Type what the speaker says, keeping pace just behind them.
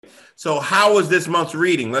So how was this month's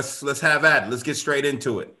reading? Let's have at it. Let's get straight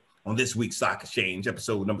into it. On this week's Stock Exchange,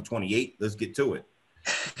 episode number 28. Let's get to it.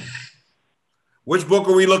 Which book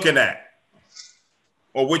are we looking at?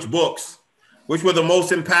 Or which books? Which were the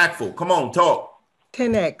most impactful? Come on, talk.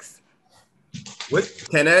 10X. What?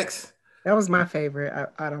 10X? That was my favorite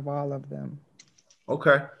out of all of them.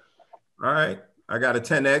 Okay. All right. I got a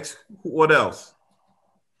 10X. What else?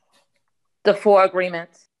 The Four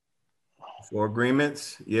Agreements. Four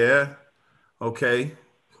Agreements. Yeah. Okay.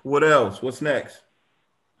 What else? What's next?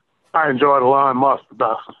 I enjoyed Elon Musk the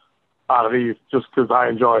best out of these, just because I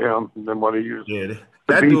enjoy him and what he uses. Yeah,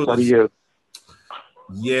 that dude that he is.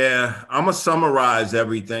 Yeah, I'm gonna summarize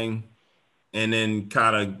everything, and then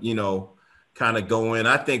kind of go in.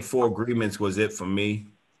 I think Four Agreements was it for me,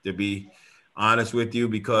 to be honest with you,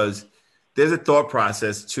 because there's a thought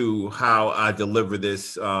process to how I deliver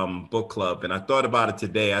this book club, and I thought about it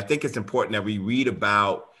today. I think it's important that we read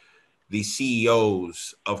about the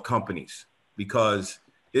CEOs of companies, because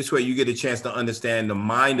this way you get a chance to understand the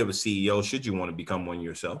mind of a CEO, should you want to become one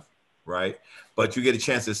yourself, right? But you get a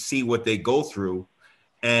chance to see what they go through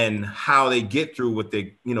and how they get through what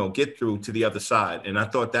they, get through to the other side. And I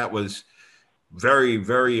thought that was very,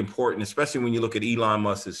 very important, especially when you look at Elon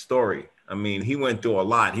Musk's story. I mean, he went through a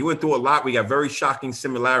lot. We got very shocking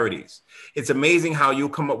similarities. It's amazing how you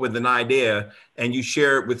come up with an idea and you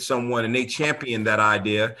share it with someone and they champion that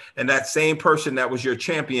idea. And that same person that was your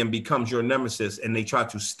champion becomes your nemesis, and they try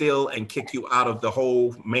to steal and kick you out of the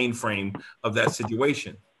whole mainframe of that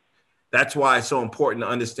situation. That's why it's so important to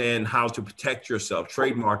understand how to protect yourself,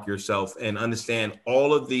 trademark yourself, and understand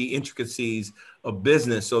all of the intricacies of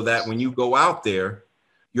business, so that when you go out there,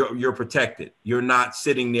 you're protected. You're not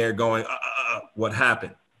sitting there going, what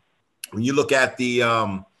happened? When you look at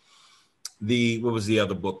what was the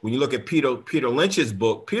other book? When you look at Peter Lynch's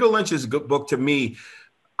book, book, to me,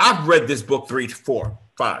 I've read this book 3, 4,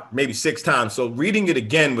 5, maybe 6 times. So reading it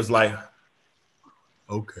again was like,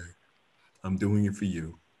 okay, I'm doing it for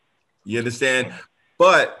you. You understand?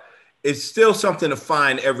 But it's still something to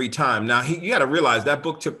find every time. Now, you got to realize that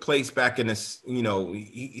book took place back in this,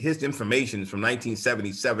 his information is from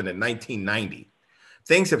 1977 and 1990.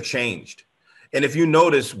 Things have changed. And if you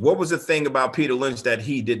notice, what was the thing about Peter Lynch that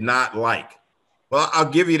he did not like? Well, I'll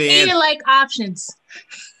give you the answer. He didn't like options.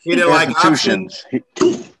 He didn't like options. He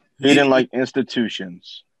didn't like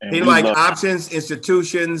institutions. He didn't like options,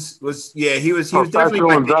 institutions. He was definitely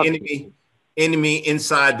like the enemy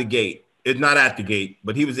inside the gate. It's not at the gate,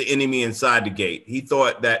 but he was the enemy inside the gate. He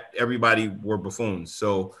thought that everybody were buffoons.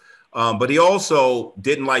 So, but he also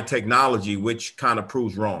didn't like technology, which kind of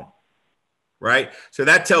proves wrong, right? So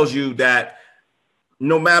that tells you that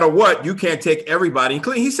no matter what, you can't take everybody.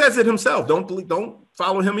 He says it himself. Don't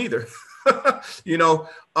follow him either.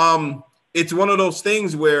 It's one of those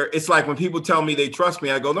things where it's like when people tell me they trust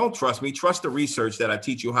me, I go, don't trust me. Trust the research that I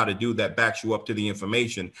teach you how to do that backs you up to the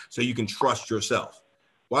information, so you can trust yourself.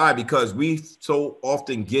 Why? Because we so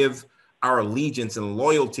often give our allegiance and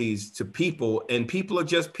loyalties to people, and people are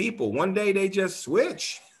just people. One day they just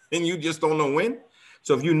switch and you just don't know when.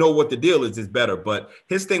 So if you know what the deal is, it's better. But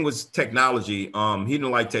his thing was technology. He didn't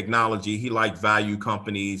like technology. He liked value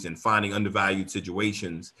companies and finding undervalued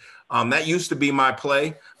situations. That used to be my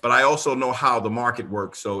play, but I also know how the market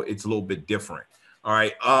works, so it's a little bit different. All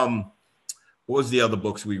right. What was the other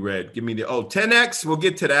books we read? Give me 10X. We'll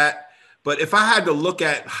get to that. But if I had to look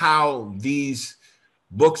at how these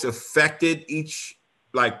books affected each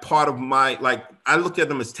part of my, I looked at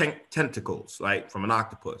them as tentacles, from an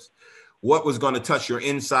octopus. What was going to touch your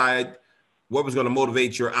inside, what was going to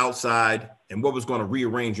motivate your outside, and what was going to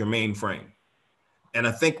rearrange your mainframe. And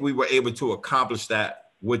I think we were able to accomplish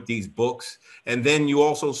that with these books. And then you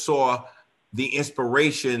also saw the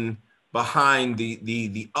inspiration behind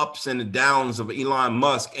the ups and the downs of Elon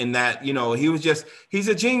Musk, in that, he's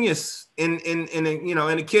a genius in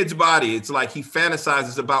a kid's body. It's like he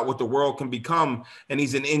fantasizes about what the world can become, and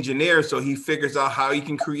he's an engineer, so he figures out how he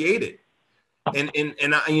can create it. And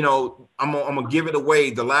I'm gonna give it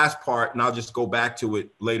away, the last part, and I'll just go back to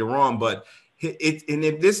it later on. But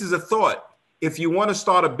if this is a thought, if you want to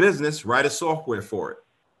start a business, write a software for it.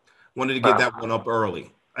 Wanted to get that one up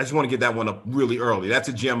early. I just want to get that one up really early. That's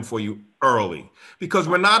a gem for you early, because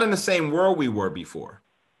we're not in the same world we were before.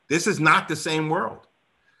 This is not the same world.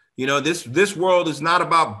 This world is not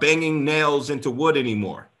about banging nails into wood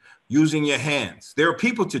anymore, using your hands. There are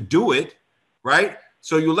people to do it, right?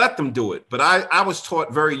 So you let them do it. But I was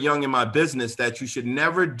taught very young in my business that you should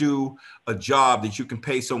never do a job that you can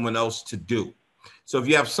pay someone else to do. So if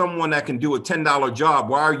you have someone that can do a $10 job,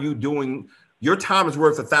 why are you doing, your time is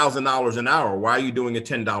worth $1,000 an hour. Why are you doing a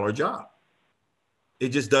 $10 job? It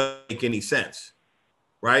just doesn't make any sense,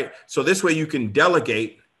 right? So this way you can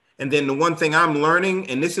delegate. And then the one thing I'm learning,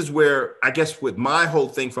 and this is where I guess with my whole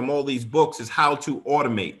thing from all these books, is how to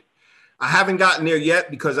automate. I haven't gotten there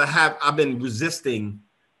yet because I've been resisting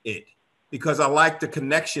it because I like the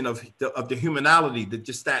connection of the humanality,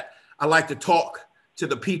 that I like to talk to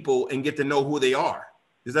the people and get to know who they are.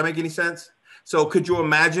 Does that make any sense? So could you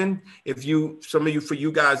imagine if for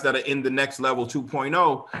you guys that are in the next level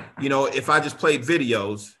 2.0, if I just played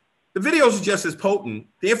videos, the videos are just as potent.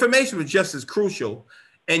 The information was just as crucial.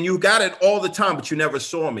 And you got it all the time, but you never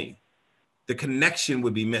saw me. The connection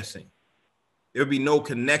would be missing. There would be no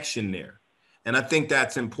connection there. And I think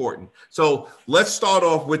that's important. So let's start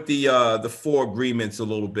off with the 4 agreements a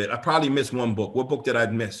little bit. I probably missed one book. What book did I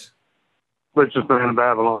miss? Richest Man in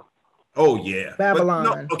Babylon. Oh, yeah.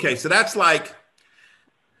 Babylon. Okay, so that's like,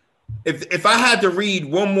 if I had to read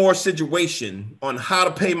one more situation on how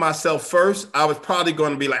to pay myself first, I was probably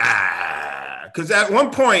going to be like, because at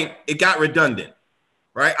one point it got redundant,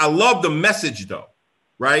 right? I love the message though,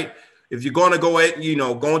 right? If you're going to go ahead,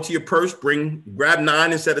 go into your purse, grab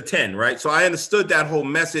 9 instead of 10, right? So I understood that whole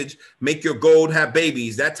message, make your gold have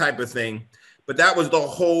babies, that type of thing. But that was the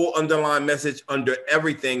whole underlying message under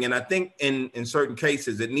everything. And I think in certain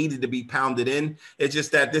cases, it needed to be pounded in. It's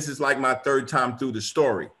just that this is like my 3rd time through the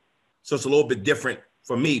story. So it's a little bit different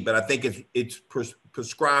for me, but I think it's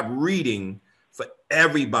prescribed reading for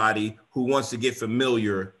everybody who wants to get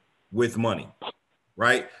familiar with money,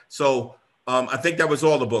 right? So I think that was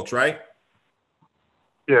all the books, right?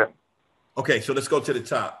 Yeah. Okay, so let's go to the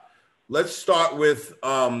top. Let's start with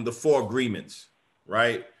the 4 agreements,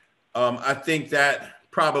 right? I think that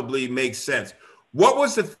probably makes sense. What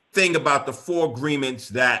was the thing about the 4 agreements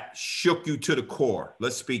that shook you to the core?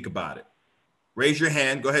 Let's speak about it. Raise your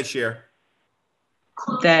hand. Go ahead, share.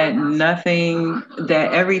 That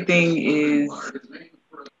everything is,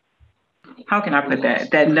 how can I put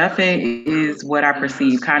that? That nothing is what I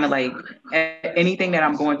perceive. Kind of like anything that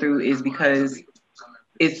I'm going through is because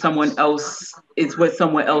it's what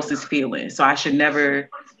someone else is feeling. So I should never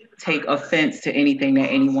take offense to anything that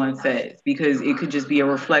anyone says because it could just be a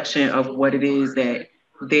reflection of what it is that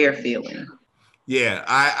they're feeling. Yeah,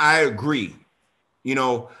 I agree.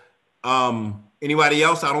 Anybody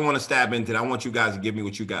else? I don't want to stab into that. I want you guys to give me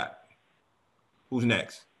what you got. Who's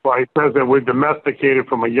next? Well, he says that we're domesticated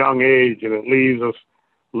from a young age, and it leaves us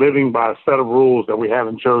living by a set of rules that we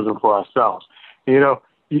haven't chosen for ourselves. You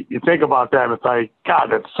think about that, and it's like, God,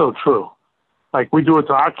 that's so true. Like, we do it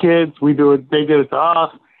to our kids, they did it to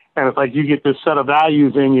us, and it's like you get this set of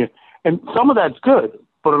values in you. And some of that's good,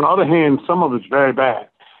 but on the other hand, some of it's very bad.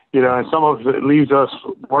 And some of it leaves us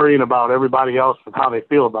worrying about everybody else and how they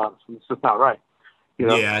feel about us. And it's just not right.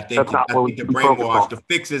 Yeah, I think the brainwash, the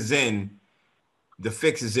fix is in. The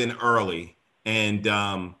fix is in early. And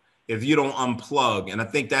if you don't unplug, and I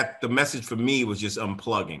think that the message for me was just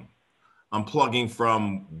unplugging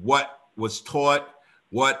from what was taught,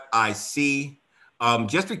 what I see.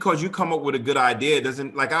 Just because you come up with a good idea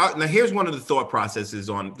doesn't now here's one of the thought processes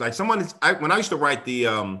on like when I used to write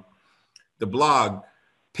the blog,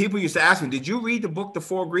 people used to ask me, did you read the book, The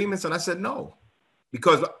 4 Agreements? And I said, no,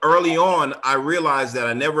 because early on, I realized that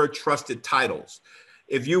I never trusted titles.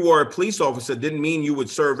 If you were a police officer, didn't mean you would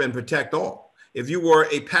serve and protect all. If you were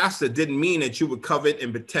a pastor, didn't mean that you would covet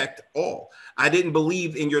and protect all. I didn't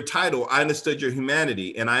believe in your title. I understood your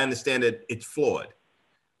humanity, and I understand that it's flawed,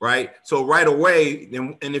 right? So right away,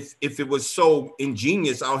 and if it was so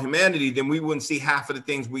ingenious, our humanity, then we wouldn't see half of the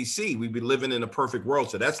things we see. We'd be living in a perfect world,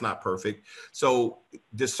 so that's not perfect. So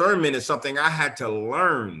discernment is something I had to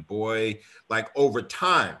learn, over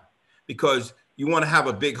time, because you want to have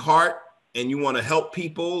a big heart and you want to help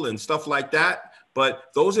people and stuff like that. But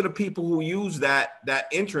those are the people who use that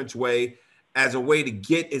entranceway as a way to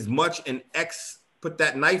get as much and put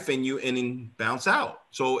that knife in you and then bounce out.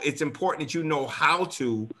 So it's important that you know how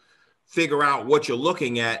to figure out what you're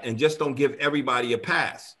looking at and just don't give everybody a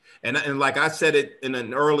pass. And like I said it in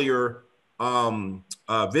an earlier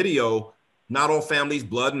video, not all families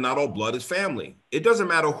blood and not all blood is family. It doesn't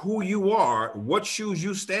matter who you are, what shoes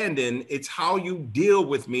you stand in, it's how you deal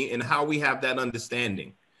with me and how we have that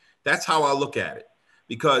understanding. That's how I look at it,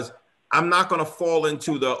 because I'm not going to fall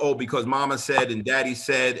into because mama said and daddy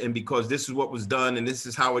said, and because this is what was done and this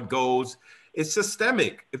is how it goes. It's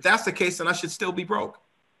systemic. If that's the case, then I should still be broke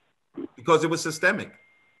because it was systemic.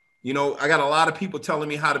 I got a lot of people telling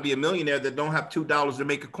me how to be a millionaire that don't have $2 to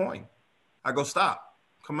make a coin. I go, stop,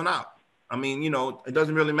 coming out. I mean, it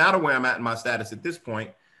doesn't really matter where I'm at in my status at this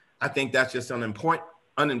point. I think that's just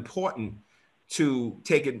unimportant to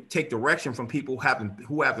take direction from people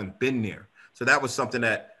who haven't been there. So that was something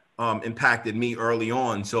that impacted me early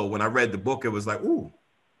on. So when I read the book, it was like, ooh,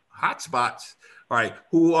 hot spots. All right,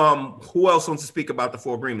 who else wants to speak about the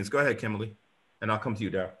 4 agreements? Go ahead, Kimberly, and I'll come to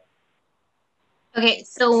you, Darryl. Okay,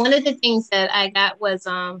 so one of the things that I got was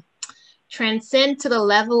transcend to the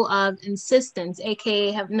level of insistence,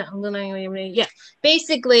 aka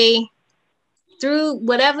basically through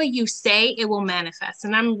whatever you say, it will manifest.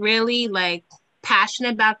 And I'm really like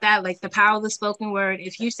passionate about that, like the power of the spoken word.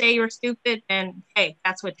 If you say you're stupid, then hey,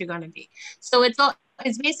 that's what you're gonna be. So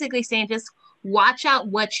it's basically saying just watch out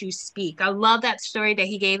what you speak. I love that story that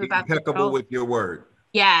he gave about impeccable with your word.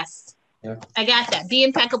 Yes. Yeah. I got that. Be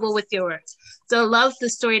impeccable with your words. So I love the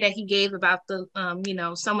story that he gave about the,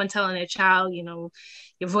 someone telling their child,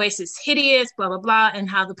 your voice is hideous, blah, blah, blah, and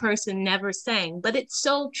how the person never sang. But it's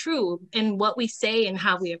so true in what we say and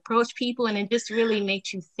how we approach people. And it just really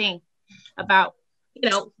makes you think about,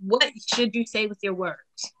 what should you say with your words?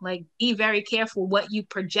 Like, be very careful what you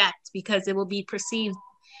project because it will be perceived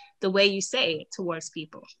the way you say it towards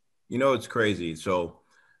people. It's crazy. So,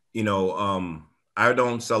 I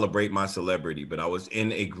don't celebrate my celebrity, but I was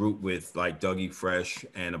in a group with like Dougie Fresh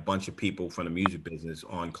and a bunch of people from the music business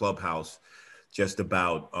on Clubhouse just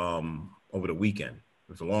about over the weekend. It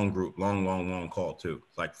was a long group, long call too,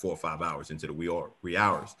 like 4 or 5 hours into the wee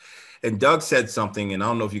hours. And Doug said something, and I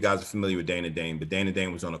don't know if you guys are familiar with Dana Dane, but Dana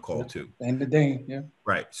Dane was on a call too. Dana Dane, yeah.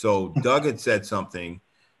 Right. So Doug had said something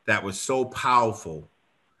that was so powerful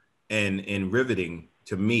and riveting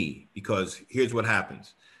to me, because here's what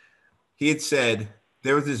happens. He had said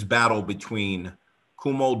there was this battle between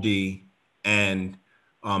Kumo D and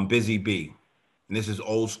Busy B. And this is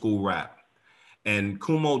old school rap. And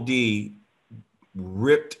Kumo D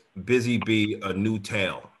ripped Busy B a new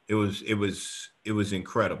tail. It was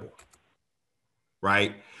incredible.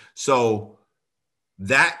 Right? So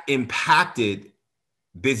that impacted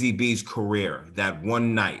Busy B's career, that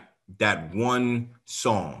one night, that one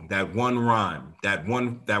song, that one rhyme, that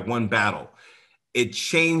one battle. It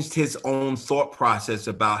changed his own thought process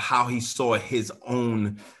about how he saw his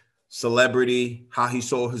own celebrity, how he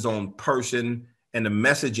saw his own person, and the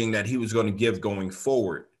messaging that he was going to give going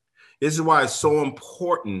forward. This is why it's so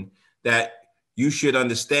important that you should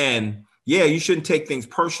understand, you shouldn't take things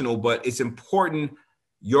personal, but it's important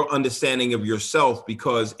your understanding of yourself,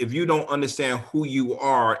 because if you don't understand who you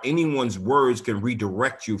are, anyone's words can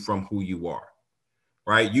redirect you from who you are.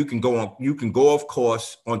 Right? You can go off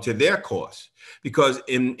course onto their course, because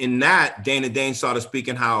in that Dana Dane started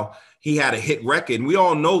speaking how he had a hit record. And we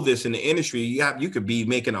all know this in the industry. You could be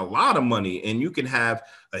making a lot of money and you can have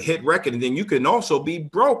a hit record, and then you can also be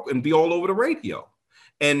broke and be all over the radio.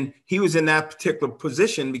 And he was in that particular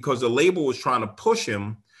position because the label was trying to push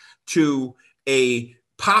him to a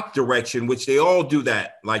pop direction, which they all do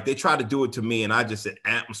that. Like they try to do it to me. And I just said,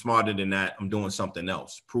 I'm smarter than that. I'm doing something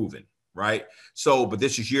else, proven. Right. So, but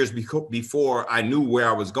this is years before I knew where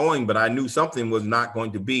I was going, but I knew something was not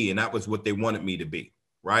going to be. And that was what they wanted me to be.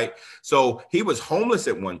 Right. So he was homeless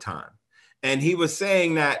at one time. And he was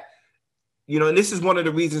saying that, and this is one of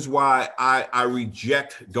the reasons why I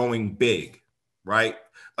reject going big. Right.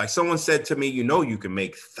 Like someone said to me, you can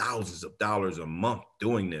make thousands of dollars a month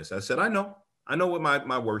doing this. I said, I know what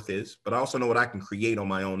my worth is, but I also know what I can create on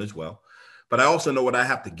my own as well. But I also know what I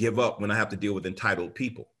have to give up when I have to deal with entitled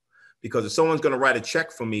people. Because if someone's going to write a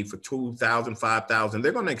check for me for $2,000, $5,000,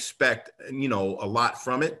 they're going to expect, a lot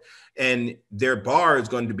from it. And their bar is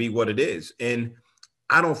going to be what it is. And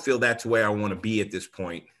I don't feel that's where I want to be at this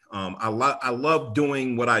point. I love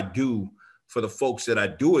doing what I do for the folks that I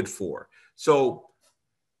do it for. So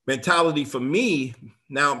mentality for me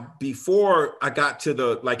now, before I got to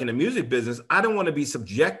in the music business, I don't want to be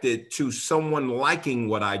subjected to someone liking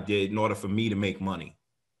what I did in order for me to make money.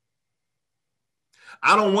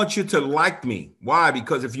 I don't want you to like me. Why?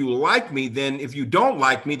 Because if you like me, then if you don't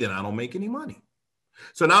like me, then I don't make any money.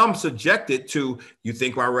 So now I'm subjected to, you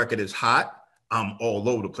think my record is hot? I'm all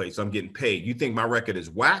over the place. I'm getting paid. You think my record is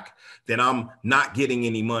whack? Then I'm not getting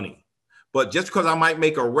any money. But just because I might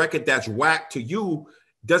make a record that's whack to you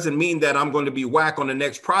doesn't mean that I'm going to be whack on the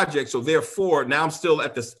next project. So therefore, now I'm still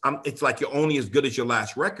at this. It's like you're only as good as your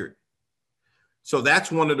last record. So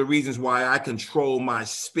that's one of the reasons why I control my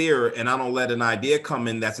spirit and I don't let an idea come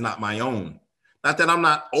in that's not my own. Not that I'm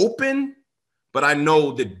not open, but I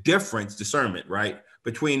know the discernment, right?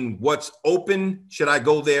 Between what's open, should I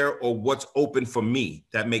go there, or what's open for me?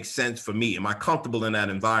 That makes sense for me. Am I comfortable in that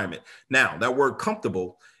environment? Now, that word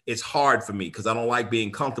comfortable is hard for me because I don't like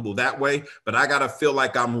being comfortable that way, but I got to feel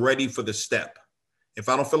like I'm ready for the step. If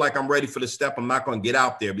I don't feel like I'm ready for the step, I'm not going to get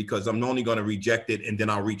out there because I'm only going to reject it and then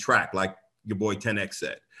I'll retract like your boy 10X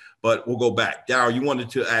said. But we'll go back. Darryl, you wanted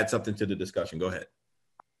to add something to the discussion. Go ahead.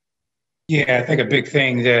 Yeah, I think a big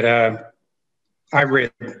thing that I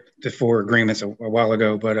read the four agreements a while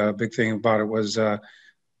ago, but a big thing about it was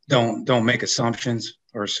don't make assumptions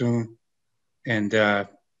or assume. And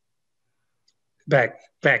back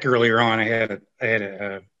earlier on, I had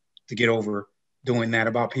to get over doing that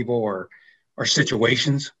about people or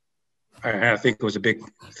situations. I think it was a big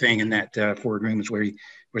thing in that four agreements where he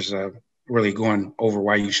was really going over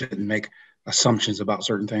why you shouldn't make assumptions about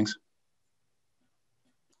certain things.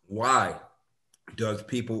 Why do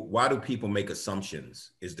people make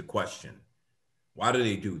assumptions is the question. Why do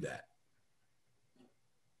they do that?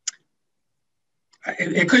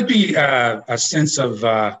 It could be a sense of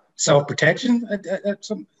self-protection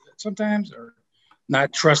sometimes, or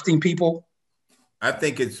not trusting people. I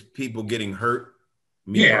think it's people getting hurt.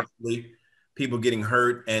 Yeah. Personally, people getting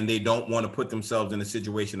hurt and they don't want to put themselves in a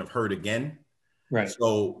situation of hurt again. Right.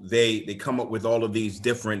 So they come up with all of these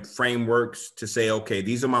different frameworks to say, okay,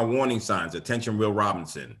 these are my warning signs. Attention, Will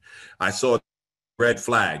Robinson. I saw red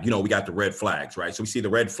flag. We got the red flags, right? So we see the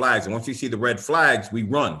red flags. And once we see the red flags, we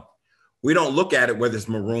run. We don't look at it, whether it's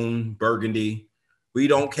maroon, burgundy. We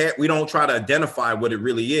don't care. We don't try to identify what it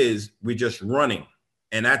really is. We're just running.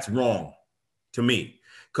 And that's wrong to me,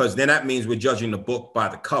 because then that means we're judging the book by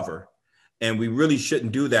the cover. And we really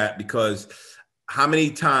shouldn't do that, because how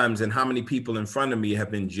many times and how many people in front of me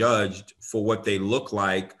have been judged for what they look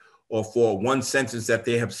like or for one sentence that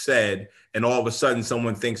they have said, and all of a sudden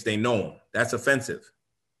someone thinks they know them. That's offensive,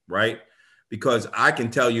 right? Because I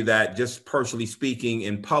can tell you that just personally speaking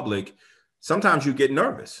in public, sometimes you get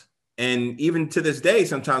nervous. And even to this day,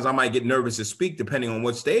 sometimes I might get nervous to speak depending on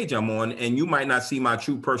what stage I'm on. And you might not see my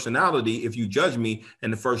true personality if you judge me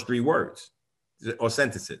in the first 3 words or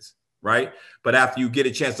sentences. Right. But after you get a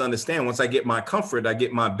chance to understand, once I get my comfort, I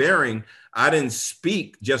get my bearing, I didn't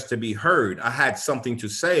speak just to be heard. I had something to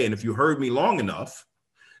say. And if you heard me long enough,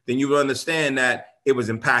 then you will understand that it was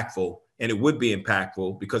impactful, and it would be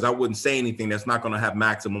impactful, because I wouldn't say anything that's not going to have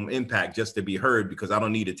maximum impact just to be heard, because I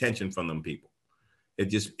don't need attention from them people. It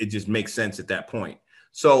just makes sense at that point.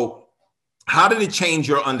 So how did it change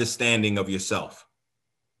your understanding of yourself?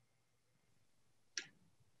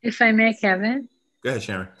 If I may, Kevin. Go ahead,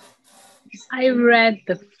 Sharon. I read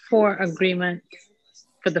the 4 agreements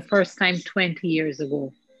for the first time 20 years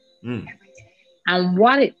ago. And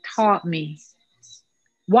what it taught me,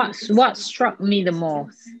 what struck me the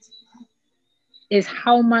most, is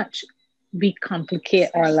how much we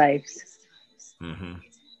complicate our lives. Mm-hmm.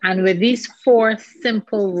 And with these 4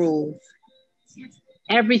 simple rules,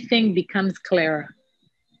 everything becomes clearer.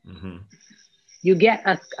 Mm-hmm. You get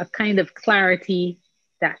a kind of clarity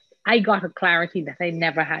that I got, a clarity that I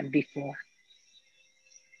never had before.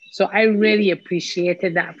 So I really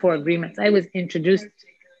appreciated that 4 agreements. I was introduced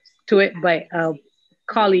to it by a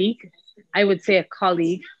colleague. I would say a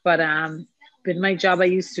colleague, but with my job, I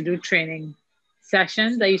used to do training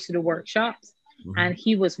sessions. I used to do workshops, and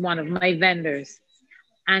he was one of my vendors.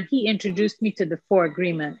 And he introduced me to the 4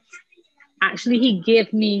 agreements. Actually, he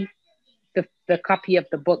gave me the copy of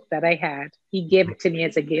the book that I had. He gave it to me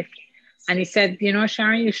as a gift. And he said,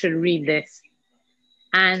 Sharon, you should read this.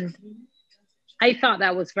 And I thought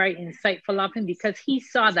that was very insightful of him, because he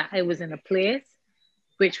saw that I was in a place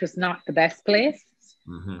which was not the best place.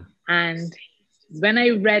 Mm-hmm. And when I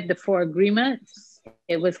read the 4 agreements,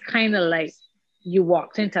 it was kind of like you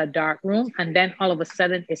walked into a dark room, and then all of a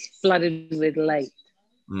sudden it's flooded with light.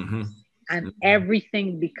 Mm-hmm. And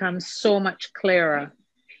everything becomes so much clearer.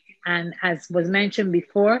 And as was mentioned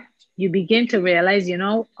before, you begin to realize,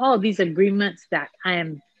 all these agreements that I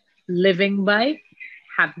am living by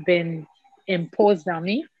have been imposed on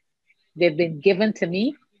me. They've been given to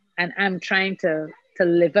me, and I'm trying to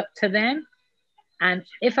live up to them. And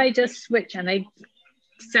if I just switch and I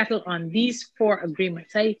settle on these 4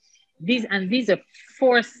 agreements, these are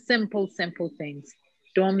 4 simple things.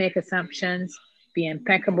 Don't make assumptions. Be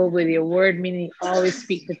impeccable with your word, meaning always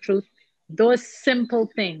speak the truth. Those simple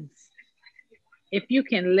things, if you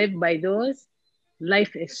can live by those,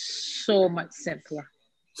 life is so much simpler.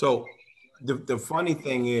 So the funny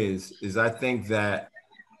thing is I think that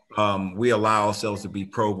we allow ourselves to be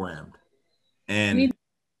programmed. And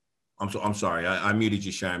I'm sorry, I muted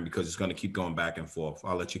you, Sharon, because it's going to keep going back and forth.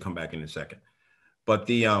 I'll let you come back in a second. But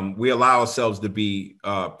we allow ourselves to be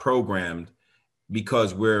programmed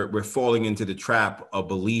because we're falling into the trap of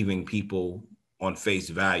believing people on face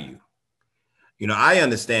value. I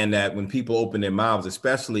understand that when people open their mouths,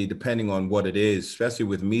 especially depending on what it is, especially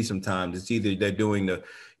with me, sometimes it's either they're doing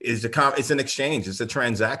it's an exchange, it's a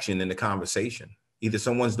transaction in the conversation. Either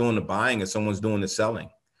someone's doing the buying or someone's doing the selling.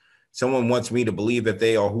 someone wants me to believe that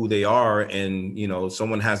they are who they are, and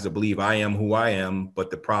someone has to believe I am who I am. But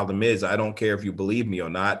the problem is, I don't care if you believe me or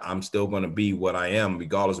not. I'm still going to be what I am,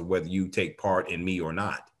 regardless of whether you take part in me or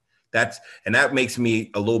not. That makes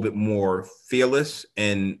me a little bit more fearless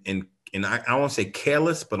and I don't want to say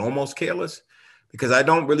careless, but almost careless, because I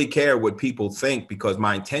don't really care what people think, because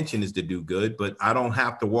my intention is to do good. But I don't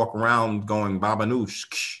have to walk around going,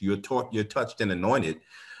 Babanoosh, you're touched and anointed.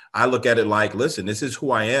 I look at it like, listen, this is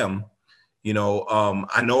who I am.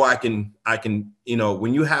 I know I can,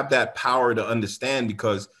 when you have that power to understand,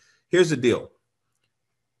 because here's the deal.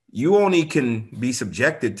 You only can be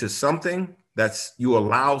subjected to something that's you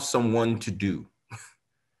allow someone to do.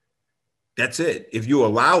 That's it. If you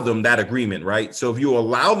allow them that agreement, right? So if you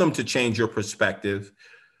allow them to change your perspective,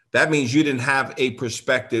 that means you didn't have a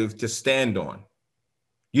perspective to stand on.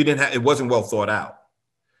 It wasn't well thought out.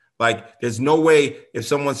 Like, there's no way if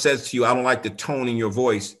someone says to you, I don't like the tone in your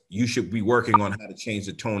voice, you should be working on how to change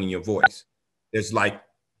the tone in your voice. There's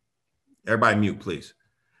everybody mute, please.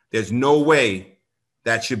 There's no way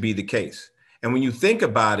that should be the case. And when you think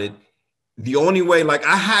about it, the only way,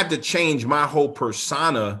 I had to change my whole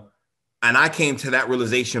persona, and I came to that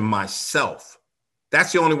realization myself.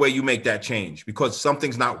 That's the only way you make that change, because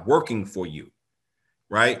something's not working for you,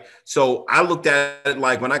 right? So I looked at it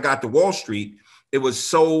like when I got to Wall Street, it was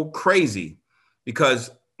so crazy, because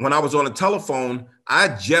when I was on the telephone, I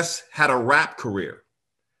just had a rap career.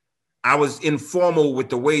 I was informal with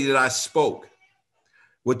the way that I spoke,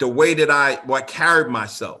 with the way that I carried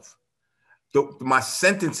myself. My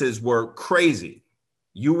sentences were crazy.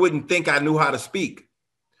 You wouldn't think I knew how to speak,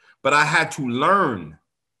 but I had to learn,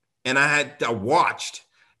 and I watched,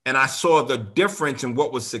 and I saw the difference in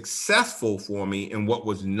what was successful for me and what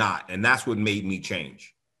was not. And that's what made me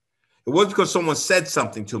change. It wasn't because someone said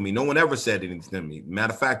something to me. No one ever said anything to me.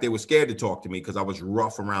 Matter of fact, they were scared to talk to me because I was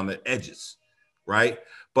rough around the edges, right?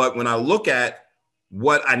 But when I look at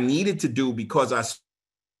what I needed to do, because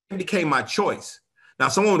it became my choice. Now,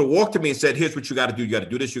 someone would have walked to me and said, here's what you got to do. You got to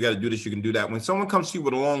do this, you got to do this, you can do that. When someone comes to you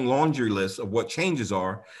with a long laundry list of what changes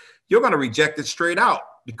are, you're going to reject it straight out,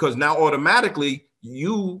 because now automatically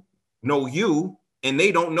you know you and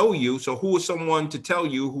they don't know you. So who is someone to tell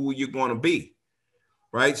you who you're going to be?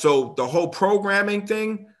 Right. So the whole programming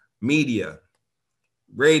thing, media,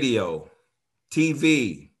 radio,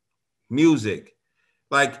 TV, music,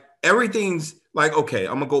 everything's okay,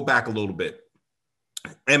 I'm going to go back a little bit.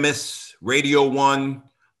 MS, Radio One,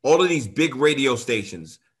 all of these big radio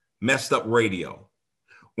stations messed up radio.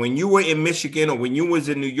 When you were in Michigan, or when you was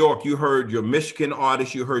in New York, you heard your Michigan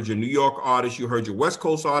artists, you heard your New York artists, you heard your West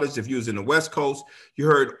Coast artists. If you was in the West Coast, you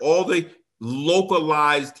heard all the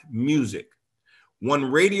localized music.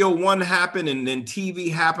 When Radio One happened and then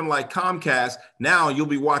TV happened, like Comcast, now you'll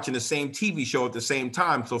be watching the same TV show at the same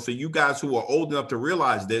time. So for you guys who are old enough to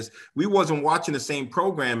realize this, we wasn't watching the same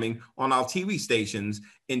programming on our TV stations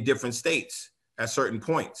in different states at certain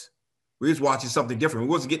points. We was watching something different.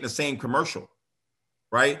 We wasn't getting the same commercial,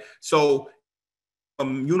 right? So a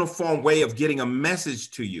uniform way of getting a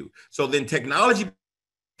message to you. So then technology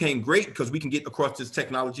became great because we can get across this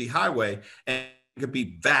technology highway, and could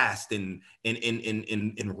be vast and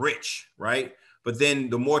rich, right? But then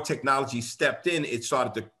the more technology stepped in, it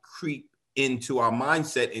started to creep into our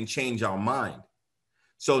mindset and change our mind.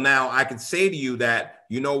 So now I can say to you that,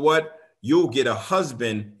 you know what? You'll get a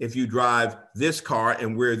husband if you drive this car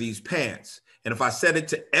and wear these pants. And if I said it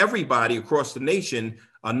to everybody across the nation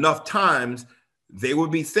enough times, they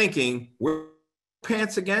would be thinking, where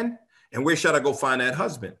pants again? And where should I go find that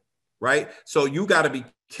husband? Right? So you got to be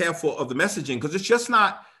careful of the messaging, because it's just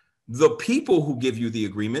not the people who give you the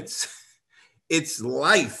agreements. It's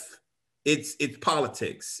life. It's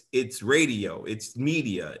politics. It's radio. It's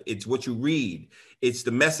media. It's what you read. It's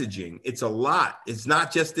the messaging. It's a lot. It's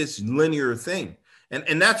not just this linear thing.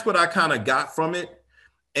 And that's what I kind of got from it.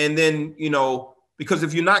 And then, because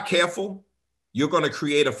if you're not careful, you're going to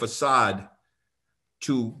create a facade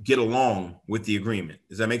to get along with the agreement.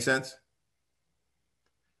 Does that make sense?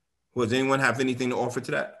 Does anyone have anything to offer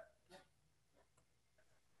to that?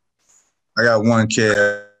 I got one,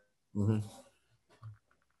 Kev. Mm-hmm.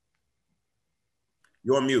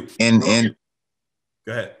 You're on mute. And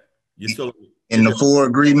go ahead. You're still in the 4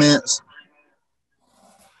 agreements,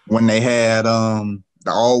 when they had the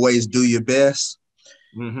always do your best,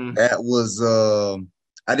 that was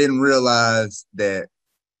I didn't realize that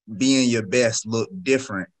being your best looked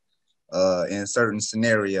different in certain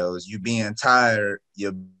scenarios. You being tired,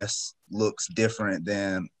 your best looks different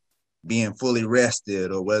than being fully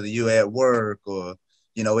rested, or whether you at work, or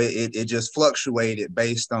it just fluctuated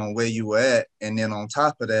based on where you were at. And then on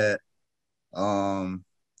top of that,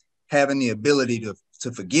 having the ability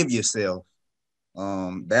to forgive yourself.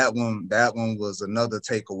 That one was another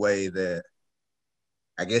takeaway that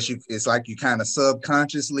I guess it's like you kind of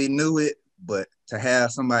subconsciously knew it, but to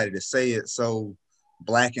have somebody to say it so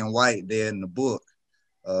black and white there in the book,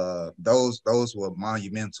 those were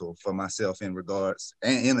monumental for myself in regards,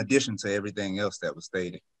 and in addition to everything else that was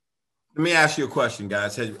stated. Let me ask you a question,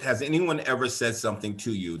 guys. Has anyone ever said something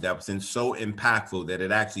to you that was so impactful that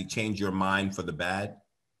it actually changed your mind for the bad?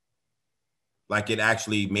 Like it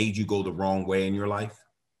actually made you go the wrong way in your life?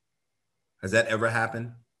 Has that ever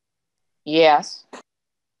happened? Yes.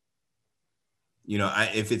 You know,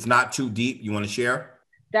 if it's not too deep, you want to share?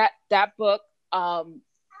 That book,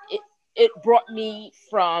 it brought me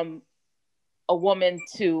from a woman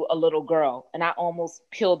to a little girl, and I almost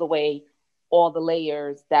peeled away all the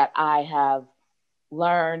layers that I have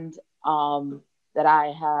learned, that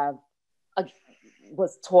I have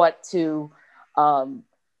was taught to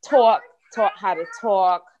taught how to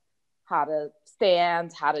talk, how to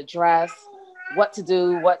stand, how to dress, what to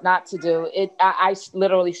do, what not to do. I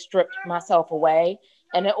literally stripped myself away,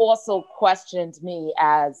 and it also questioned me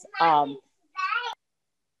as a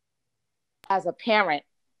parent.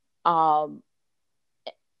 Am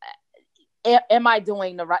I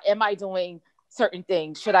doing certain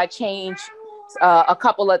things? Should I change a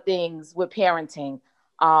couple of things with parenting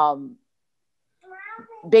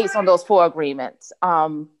based on those 4 agreements?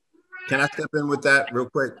 Can I step in with that real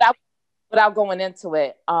quick? Without going into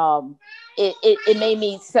it, it made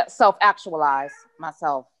me self-actualize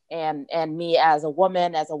myself and me as a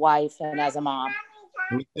woman, as a wife, and as a mom.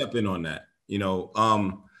 Let me step in on that. You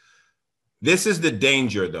know, this is the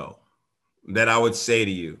danger, though, that I would say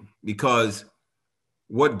to you, because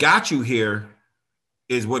what got you here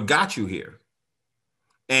is what got you here,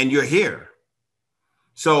 and you're here.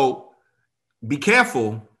 So be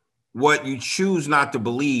careful what you choose not to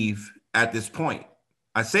believe at this point.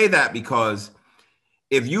 I say that because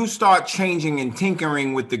if you start changing and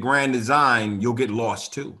tinkering with the grand design, you'll get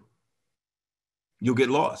lost too. You'll get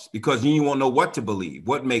lost because you won't know what to believe,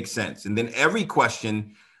 what makes sense. And then every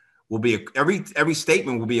question will be every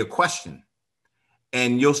statement will be a question,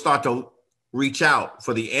 and you'll start to reach out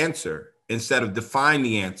for the answer instead of define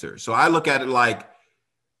the answer. So I look at it like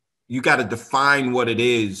you got to define what it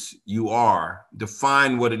is you are,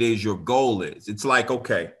 define what it is your goal is. It's like,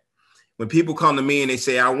 okay, when people come to me and they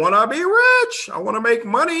say, I want to be rich, I want to make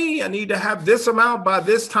money, I need to have this amount by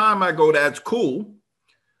this time, I go, that's cool.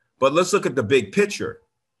 But let's look at the big picture.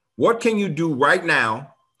 What can you do right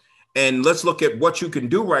now? And let's look at what you can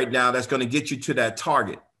do right now that's going to get you to that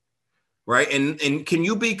target, right? And can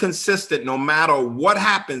you be consistent no matter what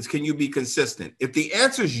happens? Can you be consistent? If the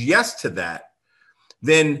answer is yes to that,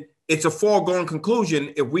 then it's a foregone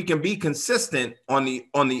conclusion. If we can be consistent on the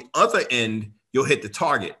other end, you'll hit the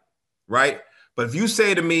target, right? But if you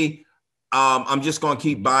say to me, I'm just going to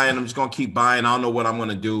keep buying, I don't know what I'm going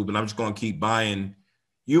to do, but I'm just going to keep buying,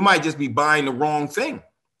 you might just be buying the wrong thing.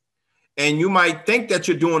 And you might think that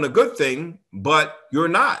you're doing a good thing, but you're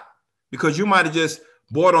not, because you might have just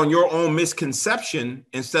bought on your own misconception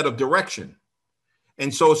instead of direction.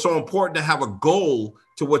 And so it's so important to have a goal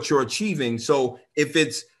to what you're achieving. So if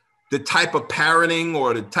it's the type of parenting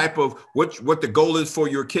or the type of what the goal is for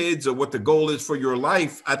your kids or what the goal is for your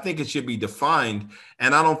life, I think it should be defined.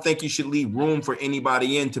 And I don't think you should leave room for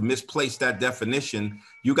anybody in to misplace that definition.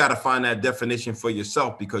 You got to find that definition for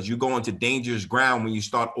yourself, because you go into dangerous ground when you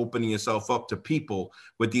start opening yourself up to people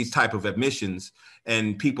with these type of admissions,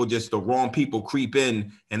 and the wrong people creep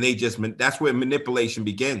in, and that's where manipulation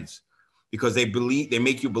begins, because they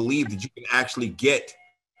make you believe that you can actually get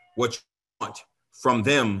what you want from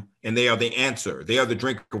them, and they are the answer. They are the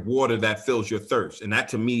drink of water that fills your thirst. And that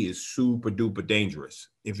to me is super duper dangerous,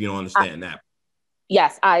 if you don't understand that.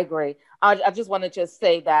 Yes, I agree. I just want to just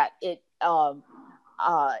say that it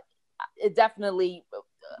definitely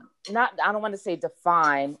I don't want to say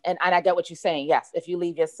define, and I get what you're saying. Yes, if you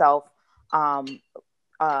leave yourself in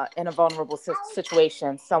a vulnerable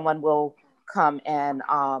situation, someone will come and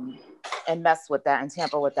mess with that and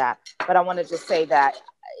tamper with that. But I want to just say that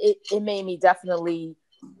it made me definitely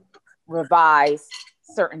revise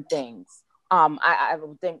certain things. I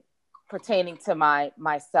would think pertaining to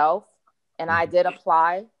myself, and I did a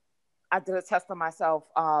test on myself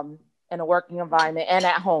in a working environment and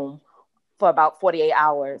at home for about 48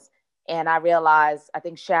 hours. And I realized, I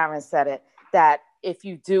think Sharon said it, that if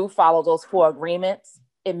you do follow those 4 agreements,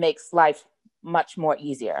 it makes life much more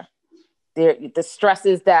easier. The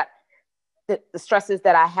stresses that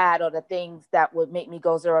I had, or the things that would make me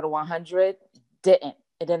go 0 to 100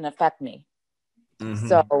 didn't affect me.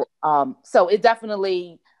 Mm-hmm. So it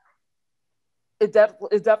definitely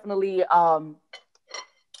it definitely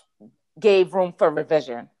gave room for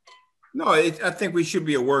revision. No, I think we should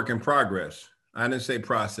be a work in progress. I didn't say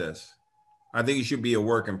process. I think it should be a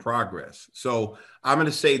work in progress. So I'm going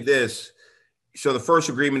to say this. So the first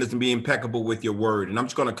agreement is to be impeccable with your word. And I'm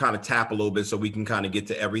just going to kind of tap a little bit so we can kind of get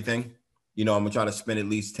to everything. You know, I'm going to try to spend at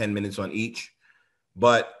least 10 minutes on each.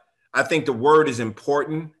 But I think the word is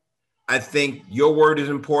important. I think your word is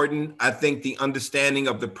important. I think the understanding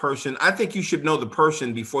of the person. I think you should know the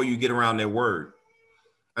person before you get around their word.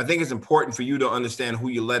 I think it's important for you to understand who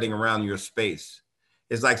you're letting around your space.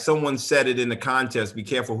 It's like someone said it in the contest, be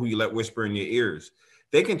careful who you let whisper in your ears.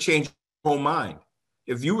 They can change your whole mind.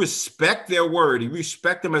 If you respect their word, you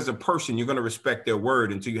respect them as a person, you're going to respect their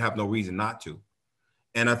word until you have no reason not to.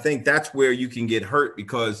 And I think that's where you can get hurt,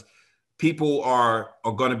 because people are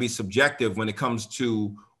going to be subjective when it comes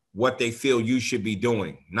to what they feel you should be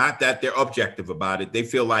doing. Not that they're objective about it. They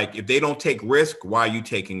feel like if they don't take risk, why are you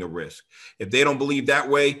taking a risk? If they don't believe that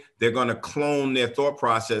way, they're going to clone their thought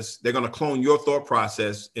process. They're going to clone your thought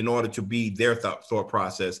process in order to be their thought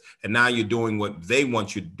process. And now you're doing what they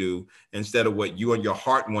want you to do instead of what you and your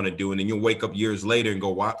heart want to do. And then you'll wake up years later and go,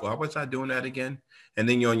 why was I doing that again? And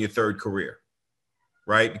then you're on your third career,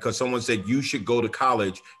 right? Because someone said you should go to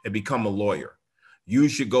college and become a lawyer. You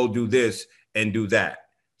should go do this and do that.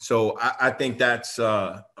 So I think that's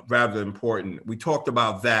rather important. We talked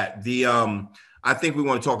about that. I think we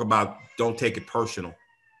want to talk about don't take it personal.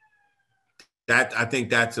 That I think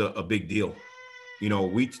that's a big deal. You know,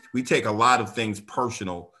 we take a lot of things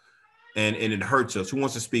personal, and it hurts us. Who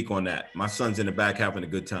wants to speak on that? My son's in the back having a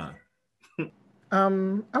good time. I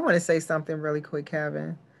want to say something really quick,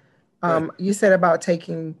 Kevin. You said about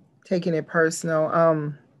taking it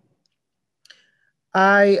personal.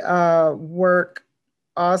 I work.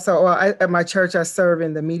 Also, at my church, I serve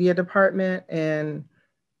in the media department, and,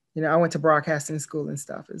 you know, I went to broadcasting school and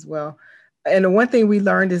stuff as well. And the one thing we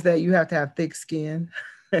learned is that you have to have thick skin.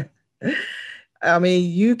 I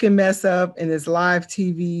mean, you can mess up in this live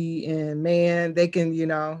TV, and man, they can, you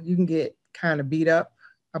know, you can get kind of beat up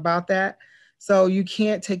about that. So you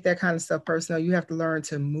can't take that kind of stuff personal. You have to learn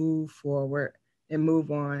to move forward and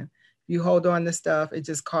move on. If you hold on to stuff, it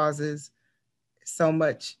just causes so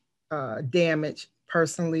much damage.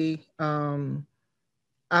 Personally,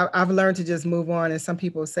 I've learned to just move on. And some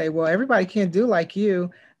people say, well, everybody can't do like you.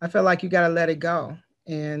 I feel like you got to let it go.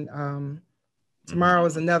 And tomorrow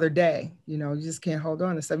is another day. You know, you just can't hold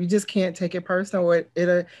on to stuff. You just can't take it personal.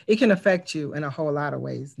 It can affect you in a whole lot of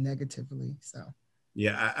ways negatively. So,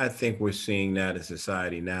 yeah, I think we're seeing that in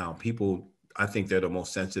society now. People, I think they're the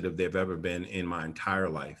most sensitive they've ever been in my entire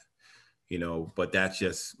life, you know, but that's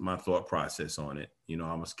just my thought process on it. You know,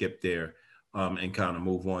 I'm going to skip there. And kind of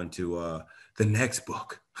move on to the next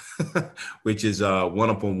book, which is One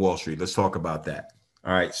Up on Wall Street. Let's talk about that.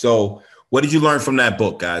 All right. So what did you learn from that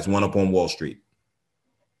book, guys? One Up on Wall Street.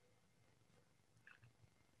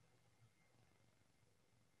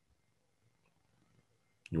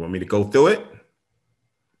 You want me to go through it?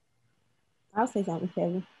 I'll say something,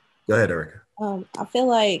 Kevin. Go ahead, Erica. I feel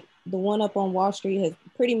like the One Up on Wall Street has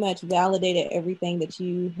pretty much validated everything that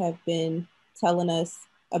you have been telling us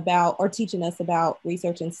about or teaching us about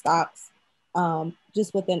researching stocks,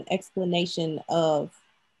 just with an explanation of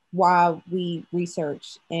why we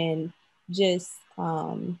research, and just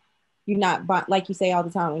you're not like you say all the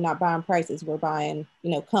time, we're not buying prices, we're buying,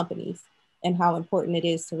 you know, companies, and how important it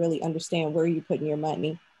is to really understand where you're putting your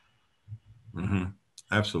money. Mm-hmm.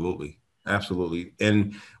 Absolutely.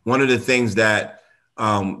 And one of the things that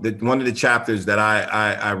one of the chapters that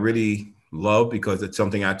I really love, because it's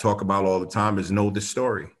something I talk about all the time, is know the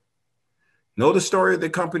story. Know the story of the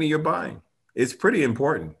company you're buying. It's pretty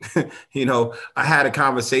important. You know, I had a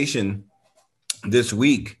conversation this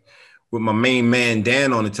week with my main man,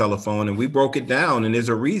 Dan, on the telephone, and we broke it down, and there's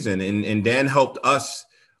a reason. And Dan helped us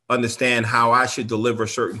understand how I should deliver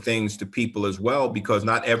certain things to people as well, because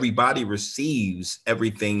not everybody receives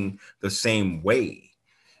everything the same way.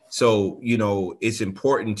 So, you know, it's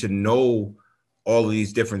important to know all of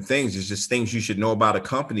these different things. It's just things you should know about a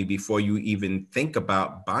company before you even think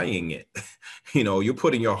about buying it. You know, you're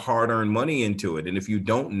putting your hard-earned money into it. And if you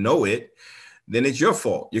don't know it, then it's your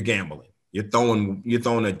fault. You're gambling. You're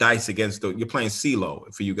throwing a dice against you're playing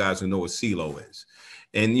CeeLo, for you guys who know what CeeLo is.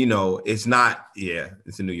 And, you know, it's not,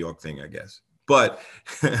 it's a New York thing, I guess. But,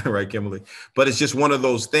 right, Kimberly? But it's just one of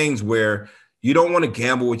those things where you don't want to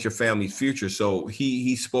gamble with your family's future. So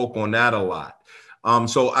he spoke on that a lot.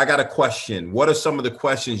 So I got a question. What are some of the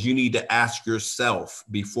questions you need to ask yourself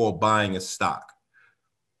before buying a stock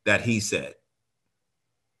that he said?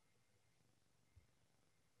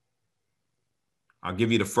 I'll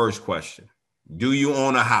give you the first question. Do you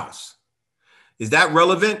own a house? Is that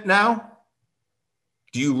relevant now?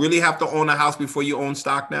 Do you really have to own a house before you own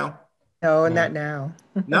stock now? No, not now.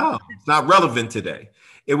 No, it's not relevant today.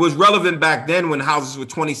 It was relevant back then when houses were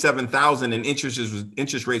 27,000 and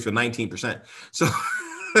interest rates were 19%. So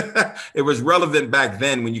it was relevant back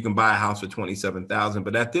then when you can buy a house for 27,000.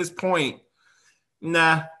 But at this point,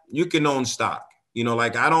 nah, you can own stock. You know,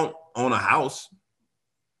 like I don't own a house,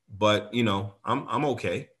 but you know, I'm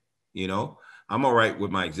okay. You know, I'm all right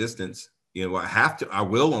with my existence. You know, I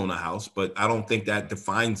will own a house, but I don't think that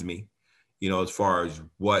defines me, you know, as far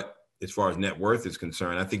as net worth is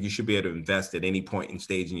concerned. I think you should be able to invest at any point and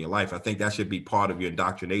stage in your life. I think that should be part of your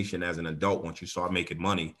indoctrination as an adult once you start making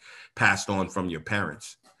money passed on from your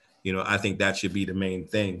parents. You know, I think that should be the main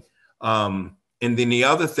thing. And then the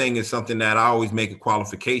other thing is something that I always make a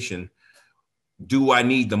qualification. Do I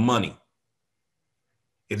need the money?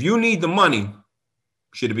 If you need the money,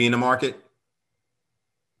 should it be in the market?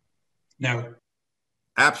 No.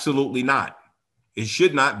 Absolutely not. It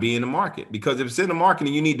should not be in the market, because if it's in the market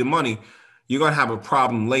and you need the money, you're going to have a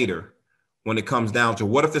problem later when it comes down to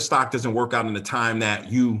what if the stock doesn't work out in the time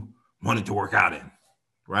that you want it to work out in,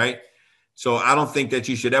 right? So I don't think that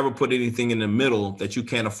you should ever put anything in the middle that you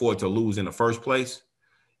can't afford to lose in the first place,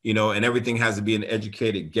 you know, and everything has to be an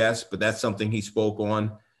educated guess, but that's something he spoke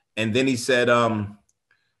on. And then he said, and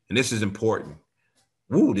this is important.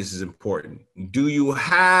 Woo, this is important. Do you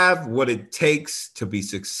have what it takes to be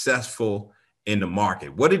successful in the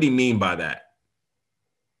market? What did he mean by that?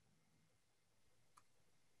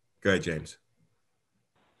 Go ahead, James.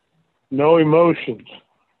 No emotions.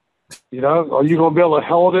 You know, are you going to be able to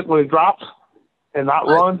hold it when it drops and not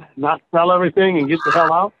run, not sell everything and get the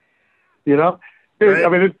hell out? You know, I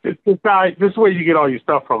mean, this is where you get all your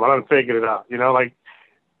stuff from. I don't figure it out. You know, like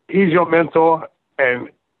he's your mentor, and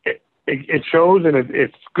it shows, and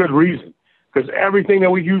it's good reason, because everything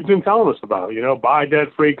that you've been telling us about, you know, buy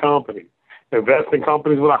debt-free companies, invest in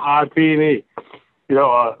companies with a high P&E, you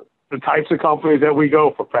know, the types of companies that we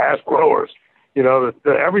go for, fast growers, you know,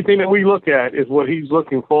 everything that we look at is what he's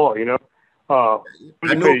looking for, you know.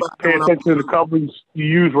 Pay attention to the companies you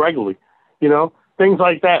use regularly, you know, things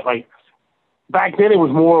like that. Like back then it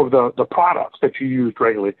was more of the products that you used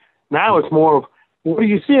regularly. Now it's more of, what do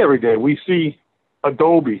you see every day? We see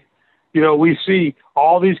Adobe. You know, we see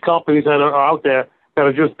all these companies that are out there that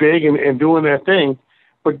are just big and doing their thing,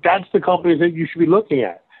 but that's the companies that you should be looking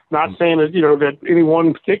at. Not saying that, you know, that any one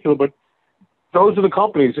in particular, but those are the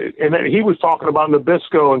companies. And that he was talking about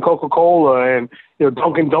Nabisco and Coca-Cola and, you know,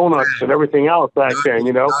 Dunkin' Donuts and everything else back then,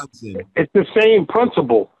 you know. It's the same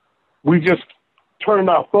principle. We just turned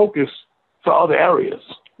our focus to other areas.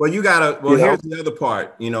 Well, here's the other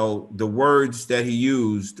part. You know, the words that he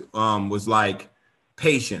used was like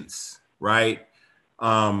patience, right?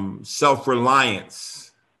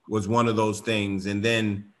 Self-reliance was one of those things. And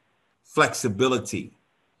then flexibility.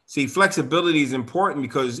 See, flexibility is important,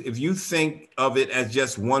 because if you think of it as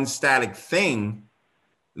just one static thing,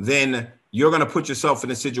 then you're going to put yourself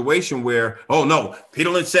in a situation where, oh no, Peter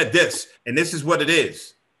Lynch said this, and this is what it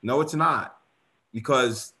is. No, it's not,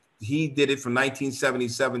 because he did it from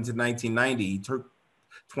 1977 to 1990. He took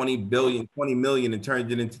 20 million and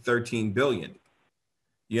turned it into 13 billion.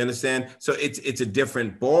 You understand? So it's a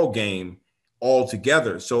different ball game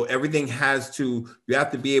altogether. So everything you have to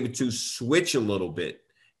be able to switch a little bit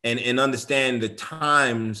and understand the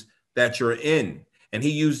times that you're in. And he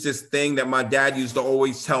used this thing that my dad used to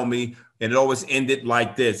always tell me, and it always ended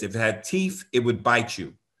like this: if it had teeth, it would bite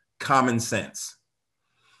you. Common sense,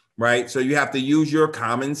 right? So you have to use your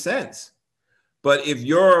common sense. But if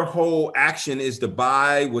your whole action is to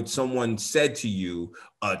buy what someone said to you,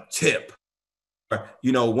 a tip,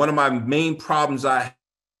 you know, one of my main problems I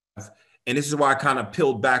have, and this is why I kind of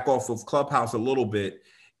peeled back off of Clubhouse a little bit,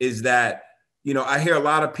 is that, you know, I hear a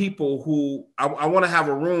lot of people who I want to have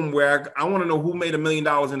a room where I want to know who made $1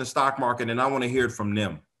 million in the stock market, and I want to hear it from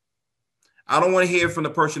them. I don't want to hear it from the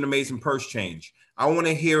person who made some purse change. I want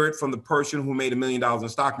to hear it from the person who made $1 million in the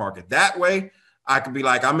stock market. That way I can be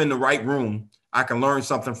like, I'm in the right room. I can learn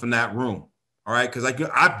something from that room. All right. Because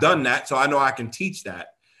I've done that, so I know I can teach that,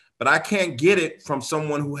 but I can't get it from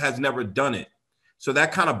someone who has never done it. So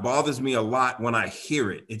that kind of bothers me a lot when I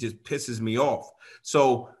hear it. It just pisses me off.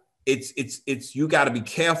 So it's you got to be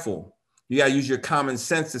careful. You got to use your common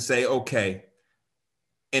sense to say, okay.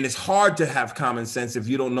 And it's hard to have common sense if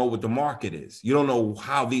you don't know what the market is. You don't know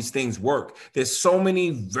how these things work. There's so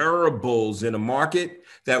many variables in the market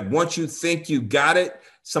that once you think you got it,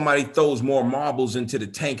 somebody throws more marbles into the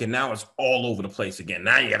tank and now it's all over the place again.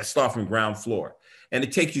 Now you got to start from ground floor. And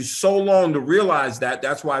it takes you so long to realize that.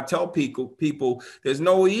 That's why I tell people there's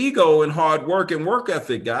no ego in hard work and work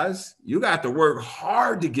ethic, guys. You got to work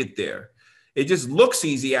hard to get there. It just looks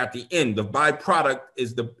easy at the end. The byproduct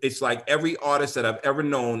is it's like every artist that I've ever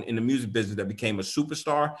known in the music business that became a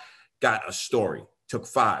superstar got a story. Took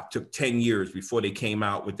 10 years before they came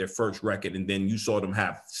out with their first record. And then you saw them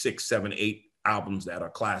have 6, 7, 8 albums that are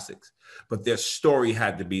classics, but their story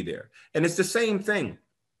had to be there. And it's the same thing.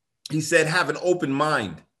 He said, have an open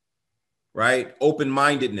mind, right?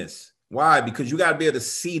 Open-mindedness. Why? Because you got to be able to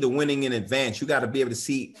see the winning in advance. You got to be able to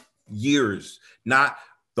see years, not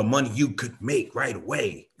the money you could make right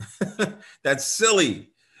away. That's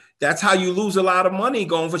silly. That's how you lose a lot of money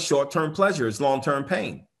going for short-term pleasure. It's long-term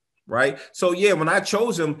pain, right? So yeah, when I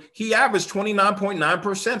chose him, he averaged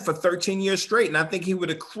 29.9% for 13 years straight. And I think he would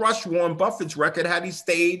have crushed Warren Buffett's record had he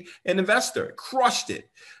stayed an investor. Crushed it.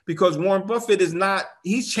 Because Warren Buffett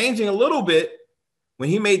he's changing a little bit. When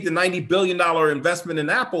he made the $90 billion investment in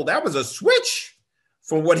Apple, that was a switch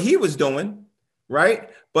from what he was doing, right?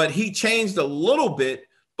 But he changed a little bit,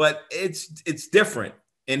 but it's different.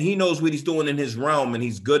 And he knows what he's doing in his realm, and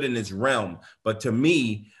he's good in his realm. But to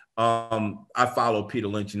me, I follow Peter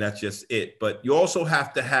Lynch, and that's just it. But you also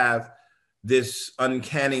have to have this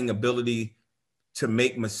uncanny ability to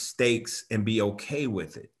make mistakes and be okay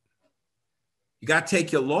with it. You got to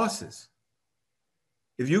take your losses.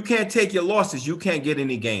 If you can't take your losses, you can't get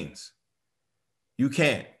any gains. You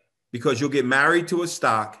can't, because you'll get married to a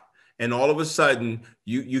stock, and all of a sudden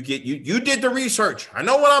you did the research. I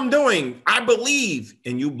know what I'm doing. I believe,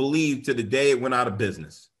 and you believe to the day it went out of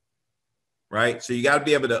business, right? So you got to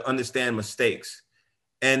be able to understand mistakes.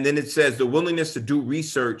 And then it says the willingness to do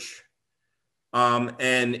research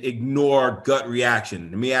and ignore gut reaction.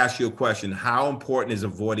 Let me ask you a question. How important is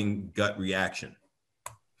avoiding gut reaction?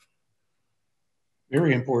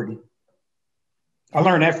 Very important. I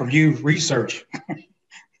learned that from you, research.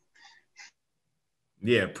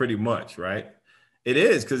 Yeah, pretty much, right? It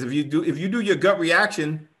is, because if you do your gut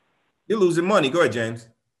reaction, you're losing money. Go ahead, James.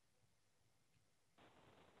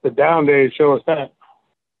 The down days show us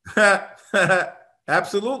that.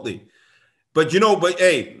 Absolutely. But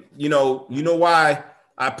hey, you know why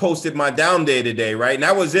I posted my down day today, right? And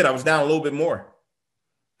that was it. I was down a little bit more.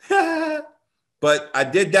 But I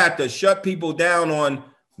did that to shut people down on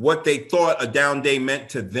what they thought a down day meant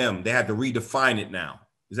to them. They had to redefine it now.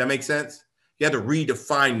 Does that make sense? You had to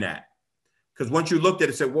redefine that. Because once you looked at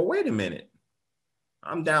it and said, well, wait a minute.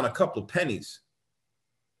 I'm down a couple of pennies.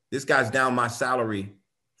 This guy's down my salary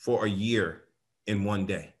for a year in one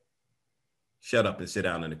day. Shut up and sit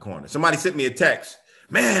down in the corner. Somebody sent me a text.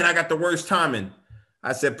 Man, I got the worst timing.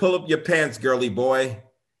 I said, pull up your pants, girly boy,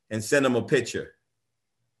 and send him a picture.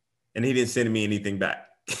 And he didn't send me anything back.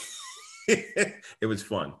 It was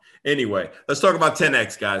fun. Anyway, let's talk about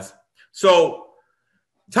 10X, guys. So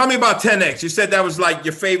tell me about 10X. You said that was like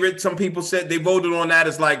your favorite. Some people said they voted on that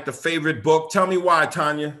as like the favorite book. Tell me why,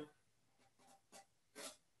 Tanya.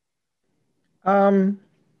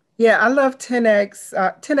 Yeah, I love 10X.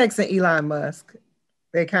 10X and Elon Musk.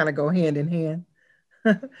 They kind of go hand in hand.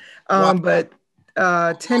 But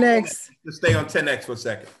 10X. Let's stay on 10X for a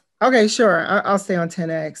second. Okay, sure. I'll stay on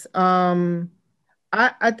 10X.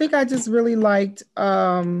 I think I just really liked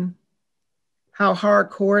how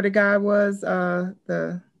hardcore the guy was,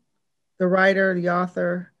 the writer, the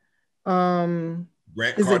author. Grant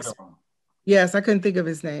Cardone. Yes, I couldn't think of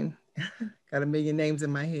his name. Got a million names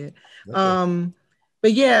in my head.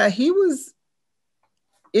 But yeah, he was,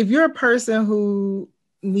 if you're a person who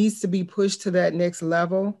needs to be pushed to that next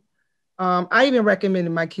level, I even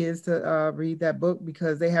recommended my kids to read that book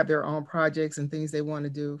because they have their own projects and things they want to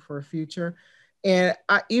do for a future. And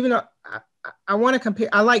I want to compare,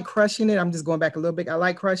 I like Crushing It. I'm just going back a little bit. I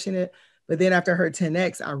like Crushing It. But then after I heard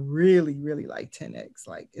 10X, I really, really like 10X.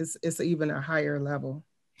 Like it's even a higher level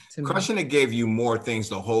to me. Crushing It gave you more things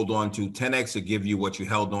to hold on to. 10X will give you what you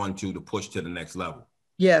held on to push to the next level.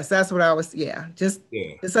 Yes, that's what I was,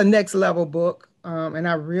 It's a next level book. And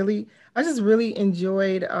I just really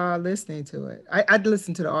enjoyed listening to it. I'd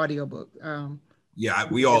listen to the audiobook.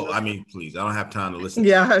 Please, I don't have time to listen.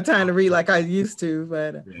 Yeah, I have time to read like I used to,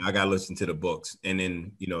 but I got to listen to the books. And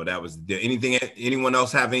then, that was anyone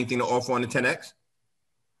else have anything to offer on the 10X?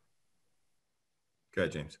 Go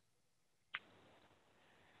ahead, James.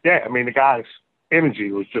 Yeah, I mean, the guy's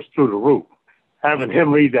energy was just through the roof. Having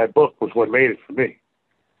him read that book was what made it for me.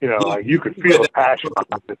 Like you could feel the passion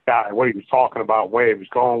about this guy, what he was talking about, where he was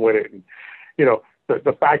going with it. And,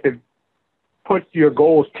 the fact that put your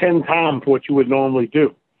goals 10 times what you would normally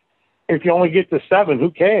do. If you only get to 7, who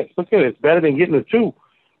cares? Look at it. It's better than getting to 2.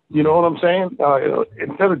 You know what I'm saying?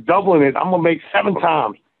 Instead of doubling it, I'm going to make 7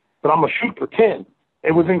 times, but I'm going to shoot for 10.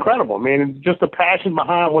 It was incredible, man. And just the passion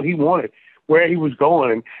behind what he wanted, where he was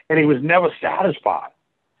going, and he was never satisfied.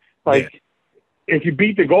 Like, if you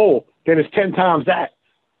beat the goal, then it's 10 times that.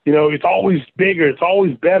 You know, it's always bigger, it's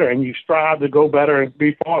always better, and you strive to go better and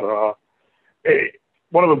be farther.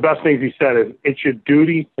 One of the best things he said is, it's your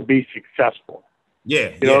duty to be successful. Yeah.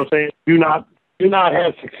 You know what I'm saying? Do not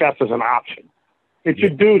have success as an option. It's your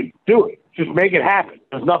duty. Do it. Just make it happen.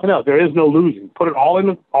 There's nothing else. There is no losing. Put it all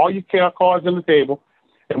your cards on the table,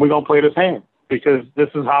 and we're going to play this hand because this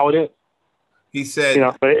is how it is. He said, you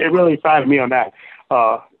know, but it really excited me on that.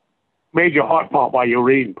 Made your heart pump while you're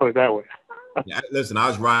reading, put it that way. Yeah, listen, I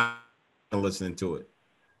was riding and listening to it.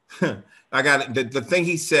 I got the thing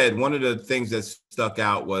he said. One of the things that stuck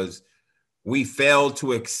out was we failed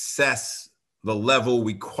to access the level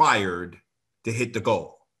required to hit the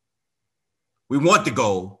goal. We want the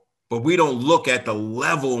goal, but we don't look at the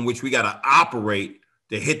level in which we got to operate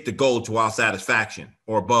to hit the goal to our satisfaction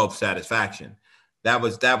or above satisfaction. That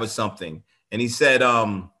was something. And he said,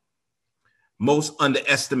 most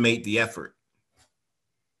underestimate the effort,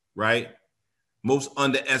 right? Most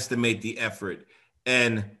underestimate the effort.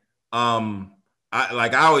 And I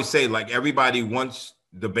always say, like, everybody wants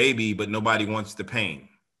the baby, but nobody wants the pain,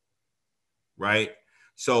 right?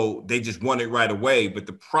 So they just want it right away. But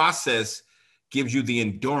the process gives you the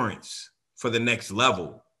endurance for the next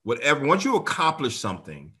level. Once you accomplish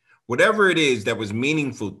something, whatever it is that was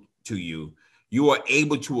meaningful to you, you are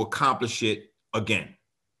able to accomplish it again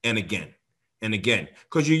and again and again,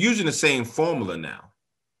 because you're using the same formula now.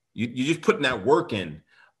 You're just putting that work in.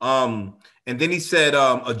 And then he said,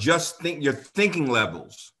 adjust your thinking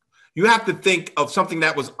levels. You have to think of something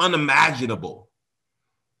that was unimaginable,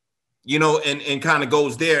 you know, and kind of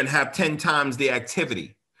goes there and have 10 times the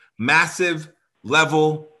activity. Massive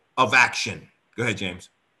level of action. Go ahead, James.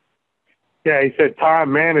 Yeah, he said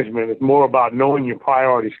time management is more about knowing your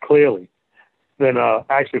priorities clearly than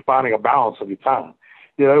actually finding a balance of your time.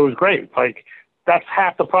 You know, it was great. Like, that's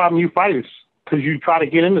half the problem you fight is because you try to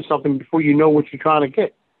get into something before you know what you're trying to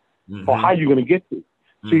get or how you're going to get to it.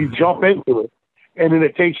 So you jump into it, and then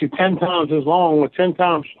it takes you 10 times as long or 10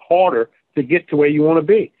 times harder to get to where you want to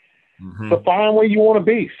be. So find where you want to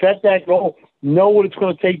be. Set that goal. Know what it's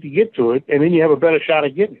going to take to get to it, and then you have a better shot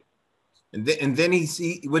at getting it. And then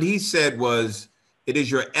what he said was, it is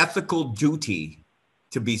your ethical duty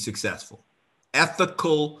to be successful.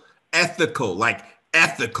 Ethical, like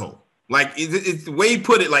ethical. Like it's the way he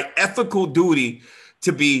put it, like ethical duty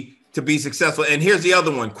to be successful. And here's the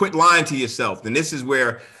other one: quit lying to yourself. And this is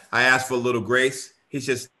where I asked for a little grace. He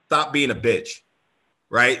says, stop being a bitch,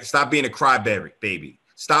 right? Stop being a crybaby, baby.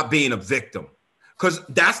 Stop being a victim, because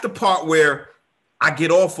that's the part where I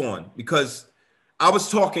get off on. Because I was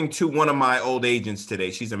talking to one of my old agents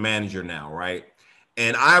today. She's a manager now, right?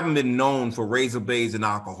 And I haven't been known for razor blades and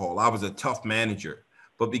alcohol. I was a tough manager.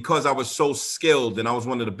 But because I was so skilled and I was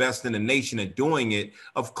one of the best in the nation at doing it,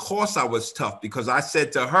 of course I was tough, because I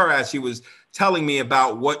said to her as she was telling me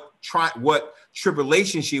about what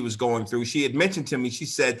tribulation she was going through, she had mentioned to me, she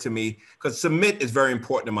said to me, because submit is very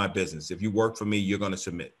important in my business. If you work for me, you're going to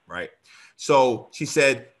submit, right? So she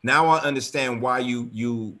said, now I understand why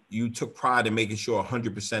you took pride in making sure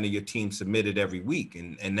 100% of your team submitted every week.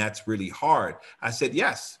 And that's really hard. I said,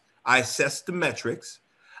 yes, I assessed the metrics.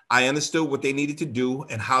 I understood what they needed to do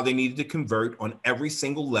and how they needed to convert on every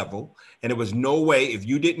single level. And there was no way, if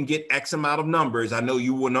you didn't get X amount of numbers, I know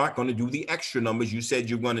you were not going to do the extra numbers you said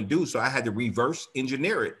you're going to do. So I had to reverse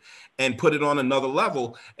engineer it and put it on another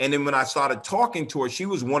level. And then when I started talking to her, she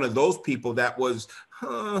was one of those people that was,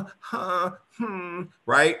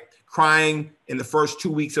 right? Crying in the first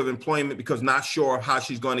 2 weeks of employment because not sure how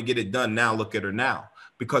she's going to get it done. Now look at her now,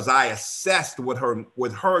 because I assessed what her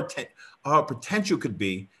potential could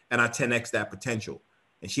be, and I 10x that potential.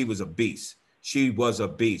 And she was a beast. She was a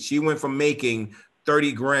beast. She went from making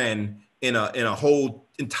 30 grand in a whole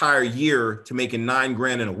entire year to making 9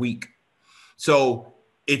 grand in a week. So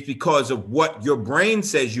it's because of what your brain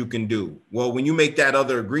says you can do. Well, when you make that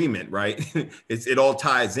other agreement, right, it all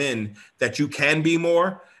ties in that you can be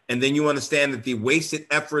more. And then you understand that the wasted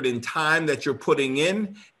effort and time that you're putting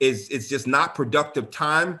in it's just not productive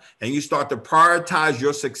time. And you start to prioritize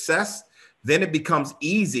your success. Then it becomes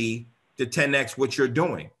easy to 10x what you're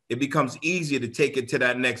doing. It becomes easier to take it to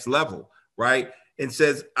that next level, right? It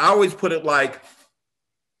says, I always put it like,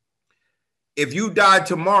 if you died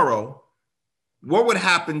tomorrow, what would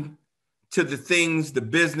happen to the things, the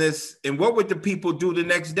business, and what would the people do the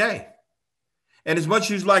next day? And as much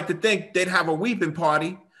as you'd like to think they'd have a weeping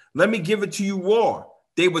party, let me give it to you raw.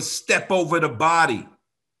 They would step over the body.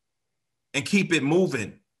 and keep it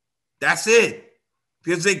moving. That's it.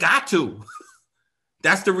 Because they got to.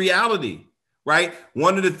 That's the reality, right?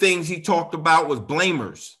 One of the things he talked about was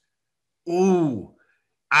blamers. Ooh,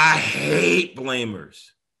 I hate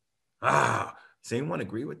blamers. Does anyone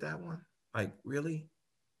agree with that one? Like, really?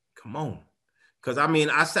 Come on. Because, I mean,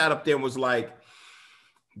 I sat up there and was like,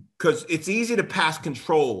 because it's easy to pass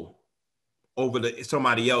control over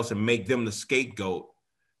somebody else and make them the scapegoat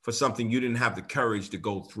for something you didn't have the courage to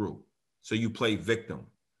go through. So you play victim.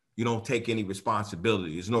 You don't take any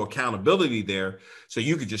responsibility. There's no accountability there. So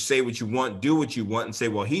you could just say what you want, do what you want, and say,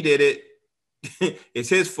 well, he did it. It's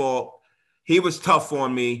his fault. He was tough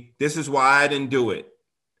on me. This is why I didn't do it.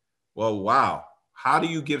 Well, wow. How do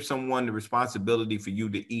you give someone the responsibility for you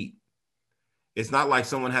to eat? It's not like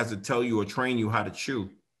someone has to tell you or train you how to chew.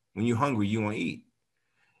 When you're hungry, you won't eat.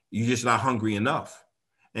 You're just not hungry enough.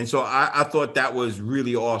 And so I thought that was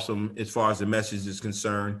really awesome as far as the message is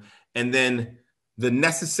concerned. And then the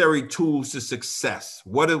necessary tools to success.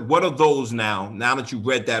 What are those now that you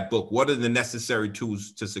read that book? What are the necessary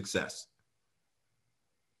tools to success?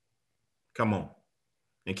 Come on.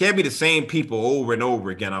 It can't be the same people over and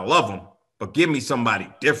over again. I love them, but give me somebody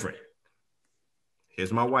different.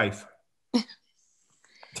 Here's my wife.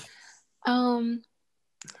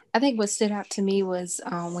 I think what stood out to me was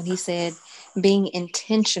when he said being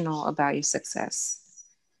intentional about your success,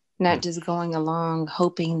 not just going along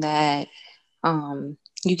hoping that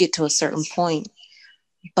you get to a certain point,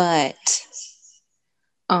 but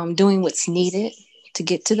doing what's needed to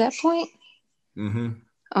get to that point.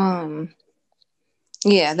 Mm-hmm.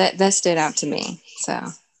 Yeah, that stood out to me.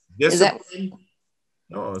 So is that?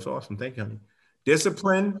 Oh, it's awesome. Thank you, honey.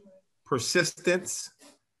 Discipline, persistence,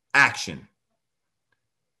 action.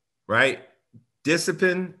 Right?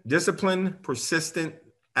 Discipline, persistent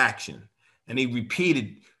action. And he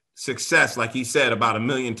repeated success, like he said, about 1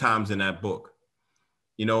 million times in that book.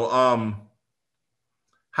 You know,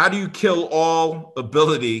 how do you kill all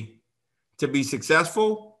ability to be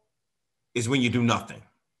successful? Is when you do nothing.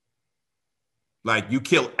 Like, you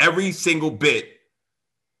kill every single bit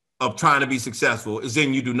of trying to be successful is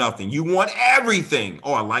then you do nothing. You want everything.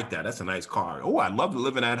 Oh, I like that. That's a nice car. Oh, I'd love to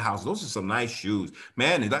live in that house. Those are some nice shoes.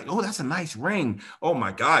 Man, like, oh, that's a nice ring. Oh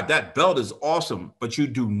my God, that belt is awesome. But you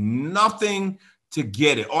do nothing to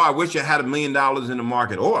get it. Oh, I wish I had $1 million in the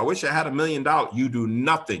market. Oh, I wish I had $1 million. You do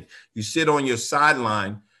nothing. You sit on your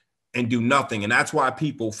sideline and do nothing. And that's why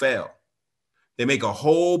people fail. They make a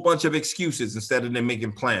whole bunch of excuses instead of them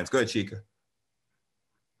making plans. Go ahead, Chika.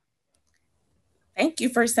 Thank you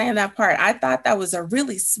for saying that part. I thought that was a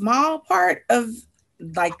really small part of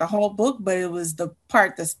like the whole book, but it was the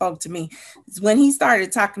part that spoke to me. It's when he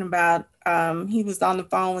started talking about, he was on the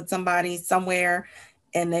phone with somebody somewhere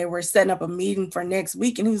and they were setting up a meeting for next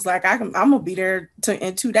week. And he was like, I'm going to be there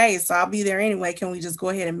in 2 days. So I'll be there anyway. Can we just go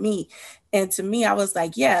ahead and meet? And to me, I was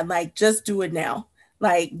like, yeah, like just do it now.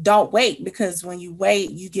 Like, don't wait, because when you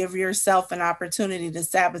wait, you give yourself an opportunity to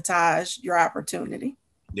sabotage your opportunity.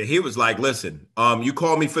 Yeah, he was like, listen, you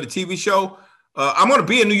called me for the TV show. I'm going to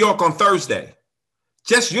be in New York on Thursday.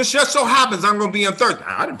 Just so happens I'm going to be on Thursday.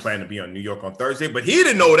 I didn't plan to be on New York on Thursday, but he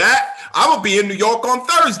didn't know that. I will be in New York on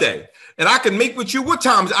Thursday. And I can meet with you what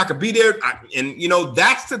times I could be there. And, you know,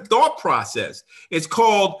 that's the thought process. It's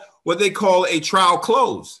called what they call a trial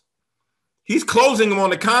close. He's closing them on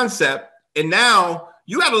the concept. And now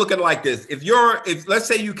you got to look at it like this. If let's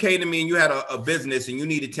say you came to me and you had a business and you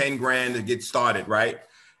needed 10 grand to get started, right?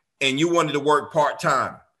 And you wanted to work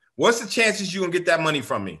part-time. What's the chances you're going to get that money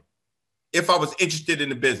from me? If I was interested in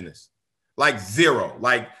the business, like 0.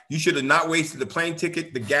 Like, you should have not wasted the plane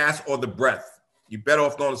ticket, the gas, or the breath. You're better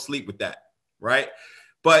off going to sleep with that, right?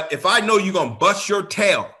 But if I know you're going to bust your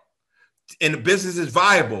tail and the business is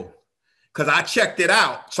viable, because I checked it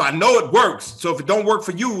out, so I know it works. So if it don't work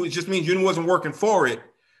for you, it just means you wasn't working for it.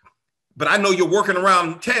 But I know you're working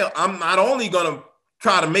around tail. I'm not only going to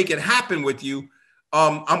try to make it happen with you,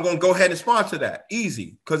 I'm going to go ahead and sponsor that.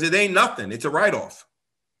 Easy, because it ain't nothing. It's a write-off,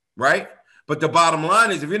 right? But the bottom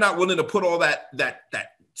line is, if you're not willing to put all that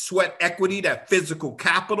sweat equity, that physical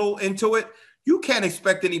capital into it, you can't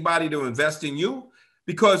expect anybody to invest in you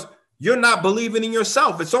because you're not believing in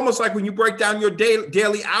yourself. It's almost like when you break down your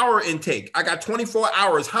daily hour intake. I got 24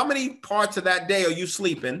 hours. How many parts of that day are you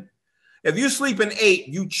sleeping? If you sleep in 8,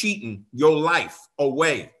 you cheating your life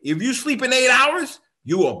away. If you sleep in 8 hours,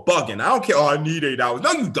 you are bugging. I don't care. Oh, I need 8 hours.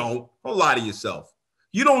 No, you don't. Don't lie to yourself.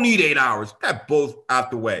 You don't need 8 hours. That both out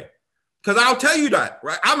the way. Because I'll tell you that,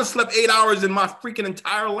 right? I haven't slept 8 hours in my freaking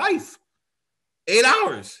entire life. 8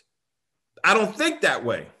 hours. I don't think that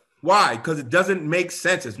way. Why? Because it doesn't make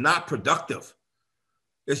sense. It's not productive.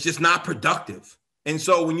 It's just not productive. And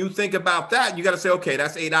so when you think about that, you got to say, okay,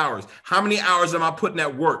 that's 8 hours. How many hours am I putting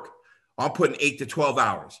at work? I'm putting 8 to 12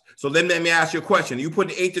 hours. So then let me ask you a question. Are you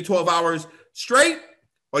putting 8 to 12 hours straight?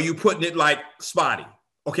 Or are you putting it like spotty?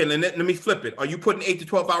 Okay, let me flip it. Are you putting 8 to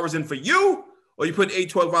 12 hours in for you? Or are you putting 8 to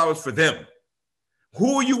 12 hours for them?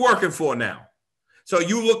 Who are you working for now? So are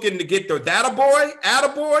you looking to get the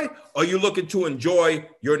attaboy, or are you looking to enjoy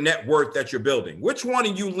your net worth that you're building? Which one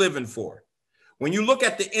are you living for? When you look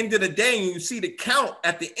at the end of the day and you see the count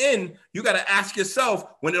at the end, you got to ask yourself,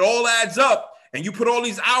 when it all adds up and you put all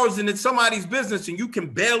these hours into somebody's business and you can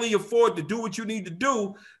barely afford to do what you need to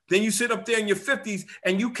do, then you sit up there in your 50s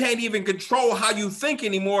and you can't even control how you think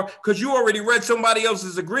anymore because you already read somebody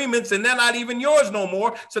else's agreements and they're not even yours no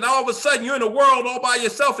more. So now all of a sudden you're in a world all by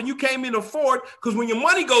yourself and you can't even afford, because when your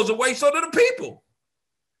money goes away, so do the people.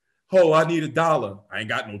 Oh, I need $1. I ain't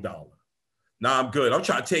got no dollar. Nah, I'm good. I'm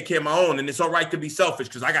trying to take care of my own, and it's all right to be selfish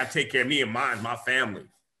because I got to take care of me and mine, my family.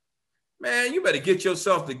 Man, you better get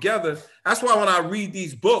yourself together. That's why when I read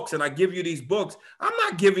these books and I give you these books, I'm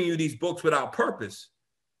not giving you these books without purpose.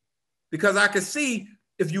 Because I can see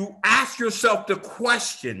if you ask yourself the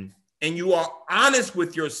question and you are honest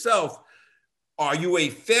with yourself, are you a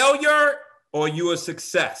failure or are you a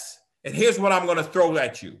success? And here's what I'm going to throw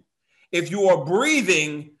at you. If you are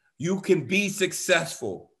breathing, you can be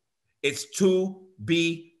successful. It's to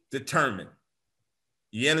be determined.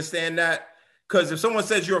 You understand that? Because if someone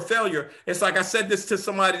says you're a failure, it's like I said this to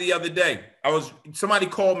somebody the other day. Somebody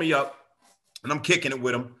called me up and I'm kicking it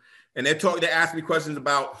with them. And they asked me questions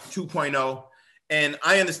about 2.0. And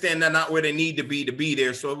I understand they're not where they need to be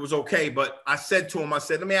there. So it was okay. But I said to him,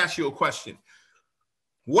 let me ask you a question.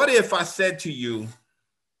 What if I said to you,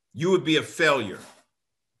 you would be a failure?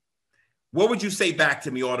 What would you say back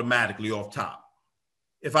to me automatically off top?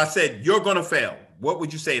 If I said, you're going to fail, what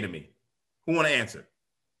would you say to me? Who want to answer?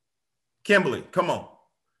 Kimberly, come on.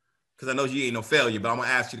 Because I know you ain't no failure, but I'm going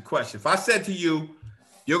to ask you the question. If I said to you,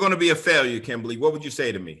 you're going to be a failure, Kimberly, what would you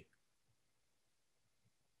say to me?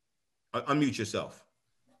 Unmute yourself.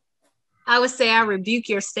 I would say I rebuke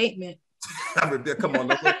your statement. Come on,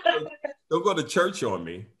 don't go to church on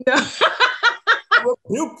me. No. I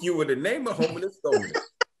rebuke you in the name of holiness. All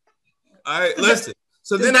right, listen.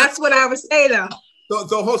 So then that's what I would say, though.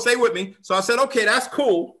 So stay with me. So I said, okay, that's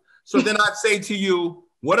cool. So then I'd say to you,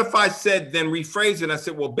 what if I said, then rephrase it? I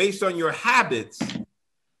said, well, based on your habits,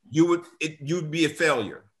 you'd be a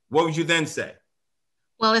failure. What would you then say?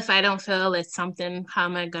 Well, if I don't fail at something, how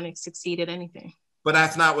am I going to succeed at anything? But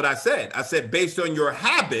that's not what I said. I said, based on your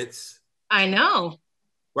habits. I know.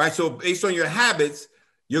 Right. So based on your habits,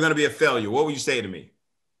 you're going to be a failure. What would you say to me?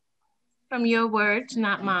 From your words,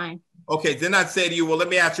 not mine. Okay. Then I'd say to you, well, let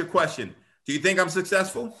me ask you a question. Do you think I'm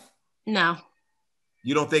successful? No.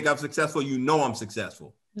 You don't think I'm successful? You know I'm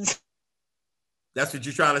successful. That's what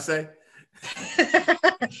you're trying to say?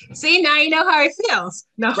 See, now you know how it feels.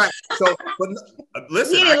 No. Right. So, but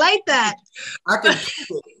listen. He didn't like that. I can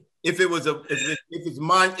prove it.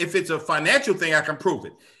 If it's a financial thing, I can prove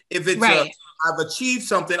it. If it's right. I've achieved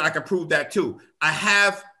something, I can prove that too. I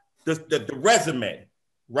have the resume,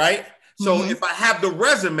 right? So if I have the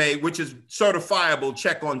resume, which is certifiable,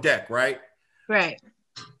 check on deck, right? Right.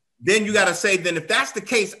 Then you got to say, then if that's the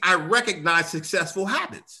case, I recognize successful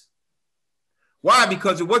habits. Why?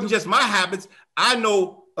 Because it wasn't just my habits. I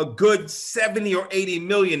know a good 70 or 80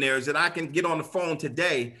 millionaires that I can get on the phone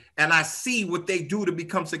today and I see what they do to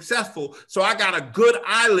become successful. So I got a good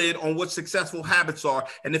eyelid on what successful habits are.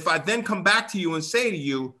 And if I then come back to you and say to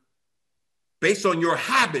you, based on your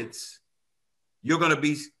habits, you're going to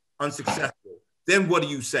be unsuccessful, then what do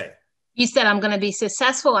you say? You said I'm going to be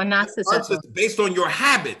successful or not successful? Based on your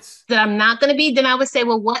habits. That I'm not going to be, then I would say,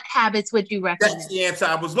 well, what habits would you recommend? That's the answer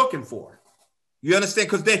I was looking for. You understand?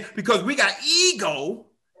 Because we got ego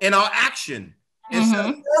in our action instead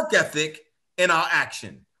of work ethic in our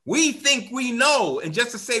action. We think we know, and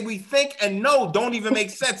just to say we think and know don't even make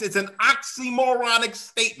sense. It's an oxymoronic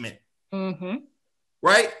statement.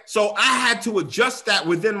 Right? So I had to adjust that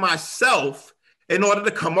within myself in order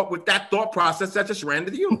to come up with that thought process that just ran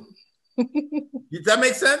to you. Does that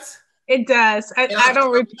make sense? It does. I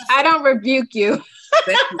don't rebuke you.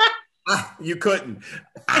 Thank you. You couldn't.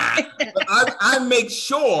 I make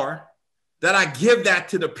sure that I give that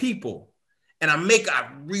to the people, and I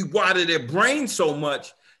rewire their brain so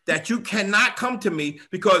much that you cannot come to me,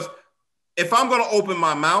 because if I'm going to open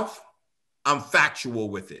my mouth, I'm factual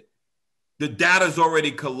with it. The data's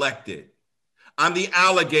already collected. I'm the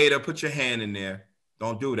alligator. Put your hand in there.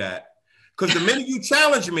 Don't do that. Because the minute you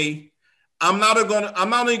challenge me, I'm not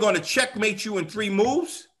only going to checkmate you in 3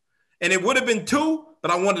 moves, and it would have been 2, but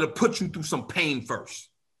I wanted to put you through some pain first.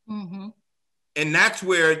 And that's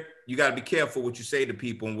where you got to be careful what you say to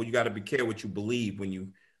people, and you got to be careful what you believe when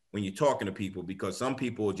you're talking to people, because some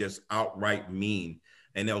people are just outright mean,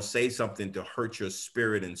 and they'll say something to hurt your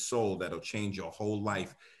spirit and soul that'll change your whole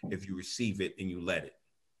life if you receive it and you let it.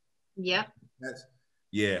 Yep.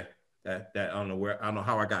 That I don't know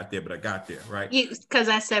how I got there, but I got there, right? Because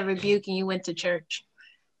I said rebuke and you went to church.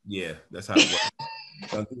 Yeah, that's how it works.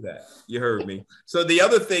 Don't do that. You heard me. So the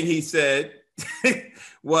other thing he said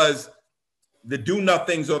was the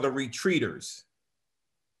do-nothings or the retreaters,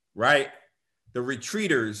 right? The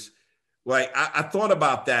retreaters, like I thought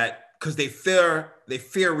about that because they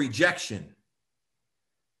fear rejection.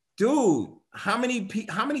 Dude, how many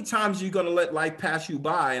times are you going to let life pass you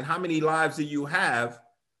by, and how many lives do you have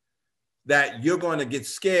that you're going to get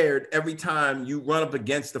scared every time you run up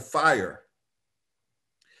against the fire?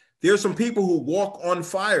 There's some people who walk on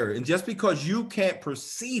fire, and just because you can't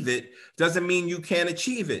perceive it doesn't mean you can't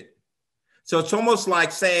achieve it. So it's almost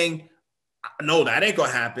like saying, no, that ain't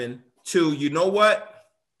gonna happen, to, you know what?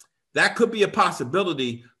 That could be a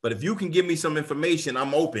possibility, but if you can give me some information,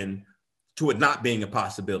 I'm open to it not being a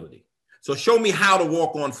possibility. So show me how to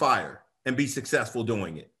walk on fire and be successful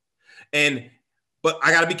doing it. But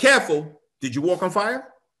I gotta be careful. Did you walk on fire?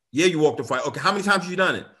 Yeah, you walked on fire. Okay, how many times have you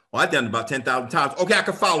done it? Well, I've done it about 10,000 times. Okay, I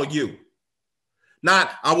can follow you.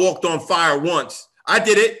 Not, I walked on fire once. I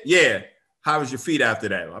did it. Yeah. How was your feet after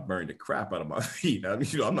that? Well, I burned the crap out of my feet. I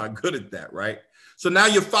mean, I'm not good at that, right? So now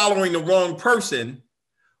you're following the wrong person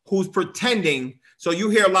who's pretending. So you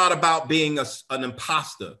hear a lot about being an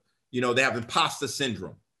imposter. They have imposter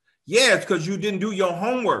syndrome. Yeah, it's because you didn't do your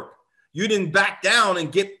homework. You didn't back down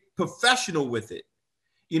and get professional with it.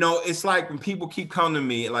 It's like when people keep coming to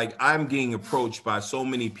me, like I'm getting approached by so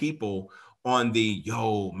many people on the,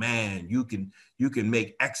 yo, man, you can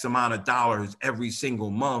make X amount of dollars every single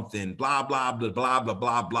month and blah, blah, blah, blah, blah,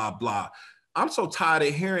 blah, blah, blah. I'm so tired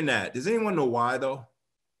of hearing that. Does anyone know why, though?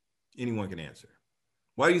 Anyone can answer.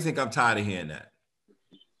 Why do you think I'm tired of hearing that?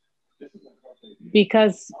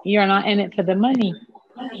 Because you're not in it for the money.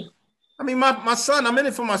 I mean, my son, I'm in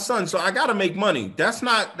it for my son, so I got to make money. That's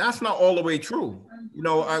not all the way true.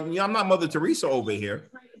 I'm not Mother Teresa over here.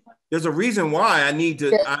 There's a reason why I need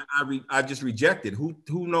to, I just rejected.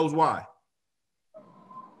 Who knows why?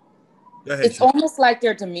 Go ahead, it's almost like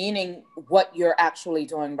they're demeaning what you're actually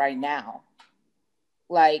doing right now.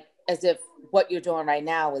 Like as if what you're doing right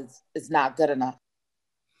now is not good enough.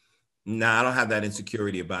 Nah, I don't have that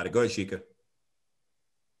insecurity about it. Go ahead, Sheikah.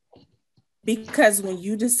 Because when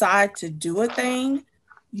you decide to do a thing,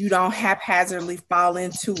 you don't haphazardly fall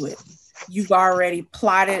into it. You've already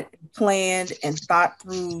plotted, planned, and thought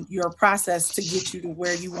through your process to get you to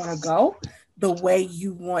where you want to go, the way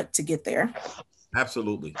you want to get there.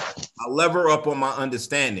 Absolutely. I lever up on my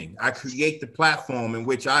understanding. I create the platform in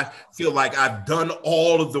which I feel like I've done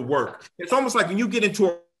all of the work. It's almost like when you get into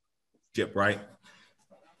a relationship, right?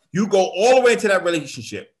 You go all the way into that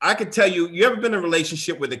relationship. I could tell you, you ever been in a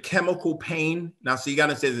relationship with a chemical pain? Now, so you got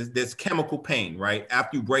to say there's chemical pain, right?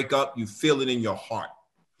 After you break up, you feel it in your heart.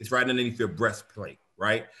 It's right underneath your breastplate,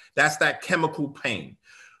 right? That's that chemical pain.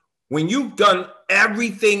 When you've done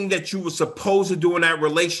everything that you were supposed to do in that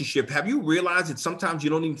relationship, have you realized that sometimes you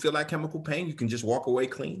don't even feel that chemical pain? You can just walk away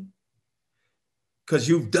clean because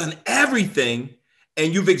you've done everything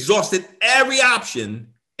and you've exhausted every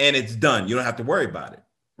option and it's done. You don't have to worry about it,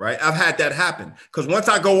 right? I've had that happen because once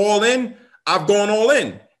I go all in, I've gone all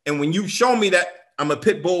in. And when you show me that I'm a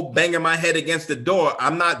pit bull banging my head against the door,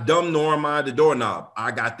 I'm not dumb nor am I the doorknob.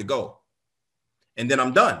 I got to go. And then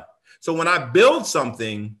I'm done. So when I build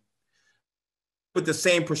something with the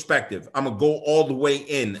same perspective, I'm going to go all the way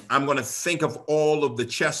in. I'm going to think of all of the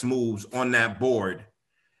chess moves on that board.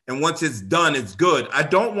 And once it's done, it's good. I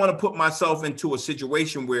don't want to put myself into a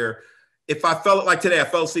situation where if I felt like today, I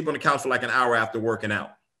fell asleep on the couch for like an hour after working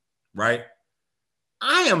out, right?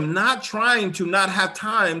 I am not trying to not have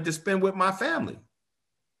time to spend with my family.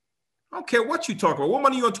 I don't care what you talk about. What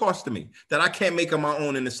money you going to toss to me that I can't make on my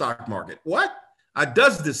own in the stock market? What? I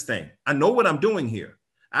does this thing. I know what I'm doing here.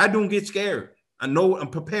 I don't get scared. I know I'm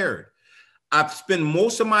prepared. I've spent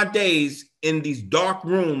most of my days in these dark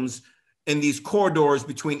rooms, in these corridors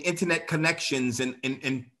between internet connections and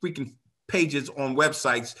freaking pages on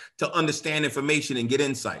websites to understand information and get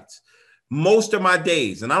insights. Most of my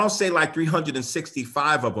days, and I don't say like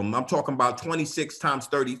 365 of them. I'm talking about 26 times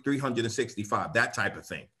 30, 365, that type of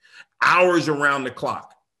thing. Hours around the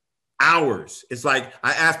clock. Hours. It's like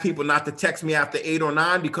I ask people not to text me after 8 or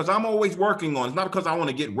 9 because I'm always working on it. It's not because I want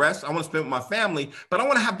to get rest. I want to spend with my family, but I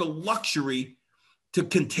want to have the luxury to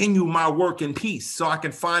continue my work in peace so I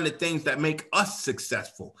can find the things that make us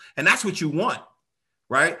successful. And that's what you want,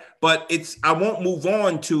 right? But I won't move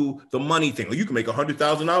on to the money thing. Well, you can make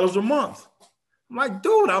 $100,000 a month. I'm like,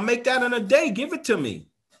 dude, I'll make that in a day. Give it to me.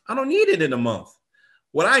 I don't need it in a month.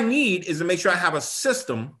 What I need is to make sure I have a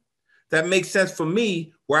system that makes sense for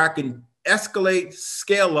me where I can escalate,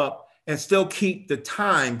 scale up, and still keep the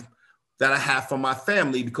time that I have for my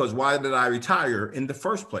family, because why did I retire in the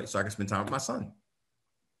first place? So I can spend time with my son.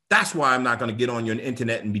 That's why I'm not going to get on your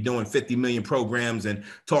internet and be doing 50 million programs and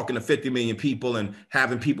talking to 50 million people and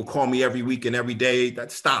having people call me every week and every day.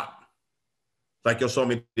 Stop. Like you saw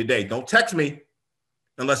me today. Don't text me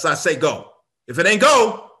unless I say go. If it ain't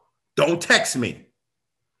go, don't text me.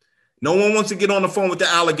 No one wants to get on the phone with the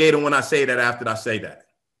alligator when I say that after I say that,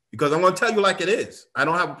 because I'm going to tell you like it is. I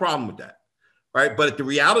don't have a problem with that. Right. But the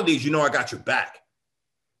reality is, I got your back.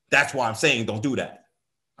 That's why I'm saying don't do that.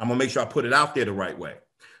 I'm going to make sure I put it out there the right way.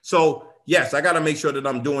 So, yes, I got to make sure that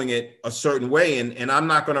I'm doing it a certain way, and I'm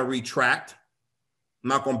not going to retract. I'm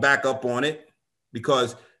not going to back up on it,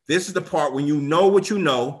 because this is the part when you know what you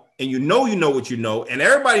know, and you know what you know, and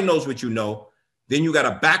everybody knows what you know, then you got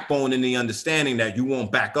a backbone in the understanding that you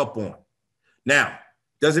won't back up on. Now,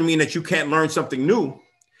 doesn't mean that you can't learn something new.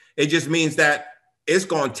 It just means that it's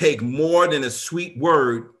going to take more than a sweet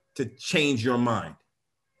word to change your mind.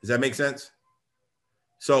 Does that make sense?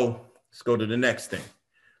 So let's go to the next thing.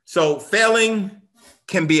 So failing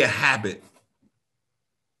can be a habit.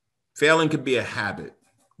 Failing can be a habit.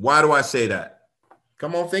 Why do I say that?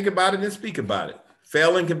 Come on, think about it and speak about it.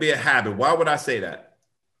 Failing can be a habit. Why would I say that?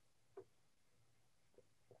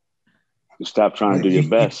 You stop trying to do your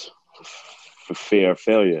best for fear of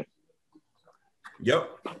failure. Yep.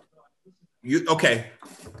 Okay.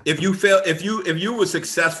 If you were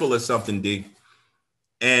successful at something, D,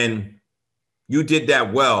 and you did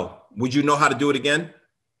that well, would you know how to do it again?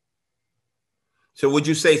 So would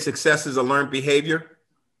you say success is a learned behavior?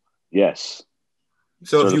 Yes.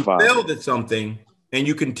 So if you failed at something and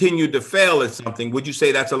you continued to fail at something, would you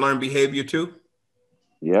say that's a learned behavior too?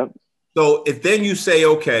 Yep. So if then you say,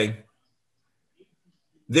 okay,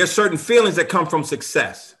 there's certain feelings that come from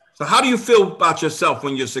success. So how do you feel about yourself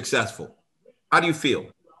when you're successful? How do you feel?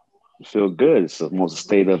 You feel good. It's almost a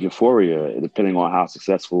state of euphoria, depending on how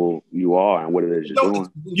successful you are and what it is you're doing.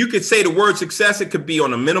 You could say the word success. It could be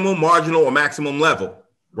on a minimum, marginal, or maximum level,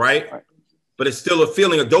 right? But it's still a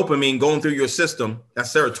feeling of dopamine going through your system. That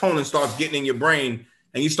serotonin starts getting in your brain,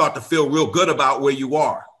 and you start to feel real good about where you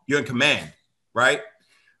are. You're in command, right?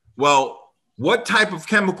 Well, what type of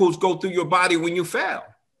chemicals go through your body when you fail?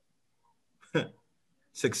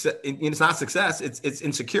 Success. It's not success. It's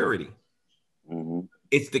insecurity. Mm-hmm.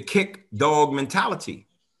 It's the kick dog mentality.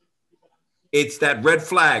 It's that red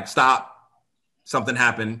flag. Stop. Something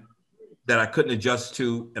happened that I couldn't adjust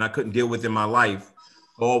to and I couldn't deal with in my life.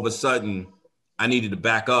 All of a sudden, I needed to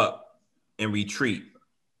back up and retreat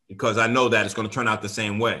because I know that it's going to turn out the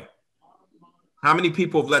same way. How many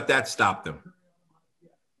people have let that stop them?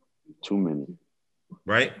 Too many.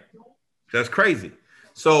 Right? That's crazy.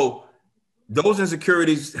 So those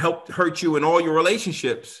insecurities help hurt you in all your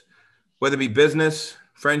relationships, whether it be business,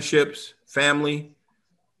 friendships, family,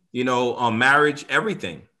 marriage,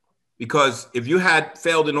 everything. Because if you had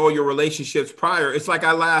failed in all your relationships prior, it's like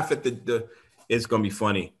I laugh at it's going to be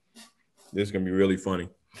funny. This is going to be really funny.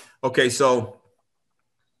 Okay, so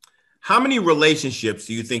how many relationships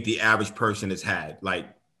do you think the average person has had? Like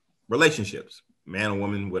relationships, man or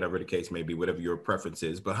woman, whatever the case may be, whatever your preference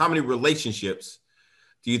is. But how many relationships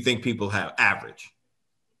do you think people have average?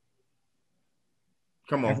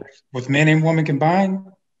 Come on. With men and women combined?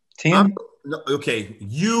 10? Okay.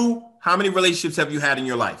 How many relationships have you had in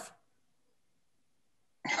your life?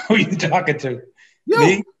 Who are you talking to?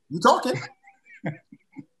 Me? You talking?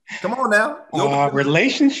 Come on now.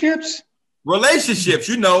 Relationships? Relationships,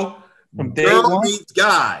 From day girl one? meets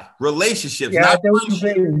guy. Relationships. Yeah, not I know what you're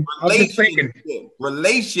saying. I was just thinking.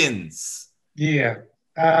 Relations. Yeah.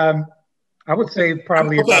 I would say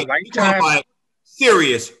probably about lifetime.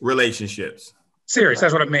 Serious relationships. Serious,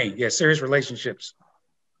 that's what I mean. Yeah, serious relationships.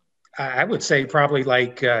 I would say probably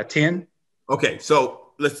like 10. Okay, so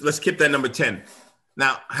let's keep that number 10.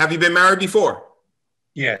 Now, have you been married before?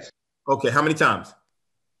 Yes. Okay, how many times?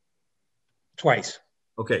 Twice.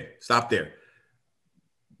 Okay, stop there.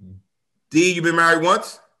 D, you been married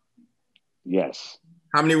once? Yes.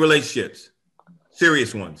 How many relationships?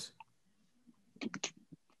 Serious ones?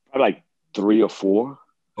 Probably like 3 or 4.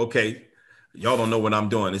 Okay. Y'all don't know what I'm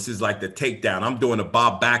doing. This is like the takedown. I'm doing a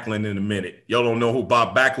Bob Backlund in a minute. Y'all don't know who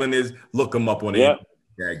Bob Backlund is? Look him up on the internet.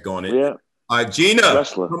 Daggone it. Yeah. All right, Gina,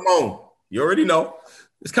 Wrestler. come on. You already know.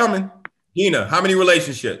 It's coming. Gina, how many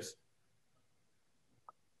relationships?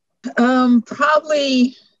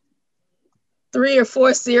 Probably 3 or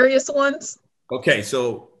 4 serious ones. Okay,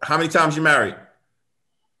 so how many times you married?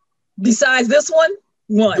 Besides this one?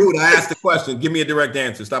 One. Dude, I asked the question. Give me a direct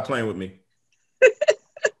answer. Stop playing with me.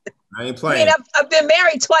 I ain't playing. I mean, I've been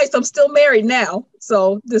married twice. I'm still married now.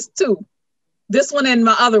 So this 2. This one and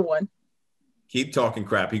my other one. Keep talking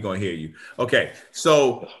crap. He gonna hear you. Okay,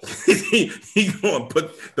 so he gonna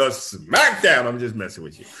put the smack down. I'm just messing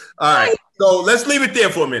with you. All right, so let's leave it there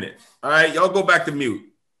for a minute. All right, y'all go back to mute.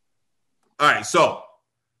 All right, so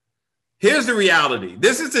here's the reality.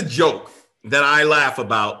 This is a joke that I laugh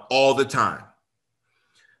about all the time.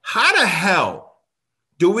 How the hell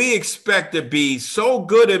do we expect to be so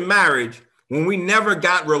good in marriage when we never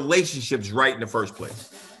got relationships right in the first place?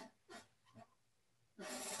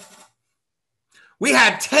 We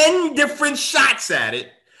had 10 different shots at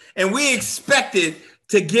it, and we expected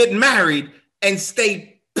to get married and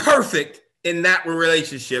stay perfect in that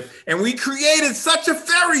relationship. And we created such a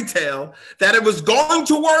fairy tale that it was going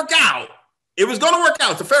to work out. It was going to work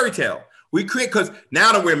out. It's a fairy tale. Because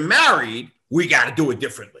now that we're married, we got to do it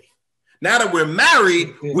differently. Now that we're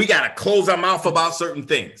married, we got to close our mouth about certain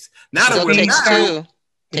things. Now that we're married,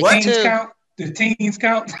 what? Teens count? Do the teens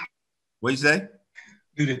count? What'd you say?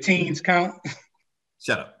 Do the teens count?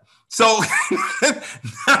 Shut up. So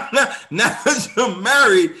now that you're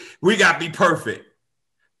married, we got to be perfect.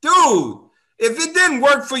 Dude, if it didn't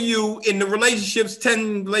work for you in the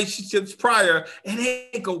 10 relationships prior,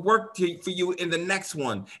 it ain't going to work for you in the next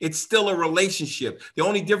one. It's still a relationship. The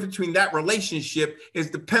only difference between that relationship is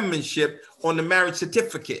the penmanship on the marriage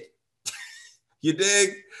certificate. You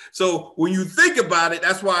dig? So when you think about it,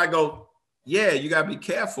 that's why I go, yeah, you got to be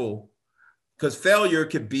careful because failure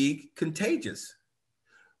could be contagious.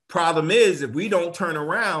 Problem is, if we don't turn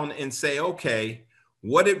around and say, okay,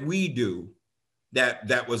 what did we do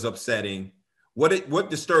that was upsetting? What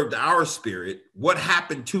disturbed our spirit? What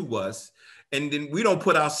happened to us? And then we don't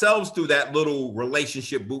put ourselves through that little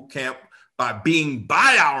relationship boot camp by being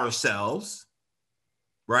by ourselves,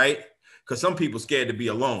 right? Because some people scared to be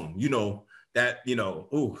alone.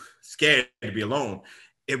 Scared to be alone.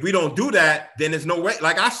 If we don't do that, then there's no way.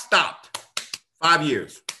 Like I stopped 5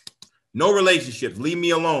 years. No relationships. Leave me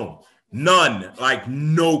alone. None. Like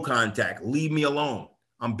no contact. Leave me alone.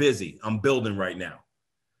 I'm busy. I'm building right now.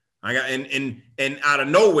 I got and out of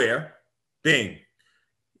nowhere, bing.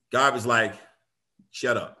 God was like,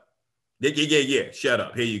 shut up. Yeah. Shut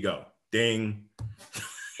up. Here you go. Ding.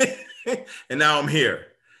 And now I'm here.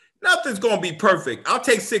 Nothing's gonna be perfect. I'll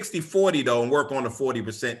take 60-40 though and work on the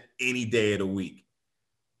 40% any day of the week.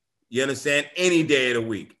 You understand? Any day of the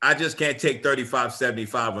week. I just can't take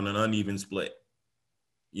 35-75 on an uneven split.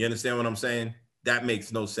 You understand what I'm saying? That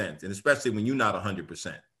makes no sense. And especially when you're not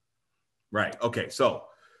 100%. Right. Okay. So,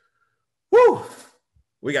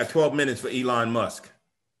 we got 12 minutes for Elon Musk.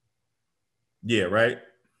 Yeah, right?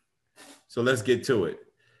 So let's get to it.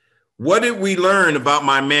 What did we learn about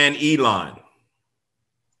my man, Elon?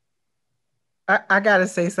 I gotta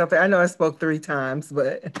say something. I know I spoke 3 times,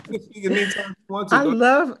 but I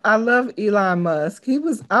love Elon Musk.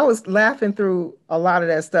 I was laughing through a lot of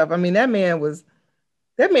that stuff. I mean, that man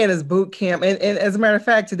is boot camp. And as a matter of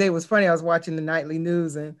fact, today was funny. I was watching the nightly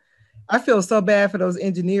news and I feel so bad for those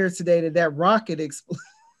engineers today that rocket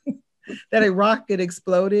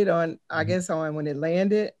exploded on, I guess, on when it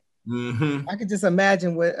landed. Mm-hmm. I could just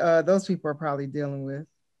imagine what those people are probably dealing with.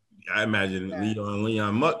 I imagine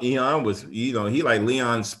Leon was, he like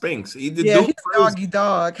Leon Spinks. He's a doggy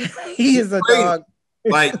dog. He is a dog.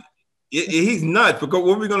 Like he's nuts. But what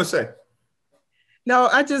were we gonna say? No,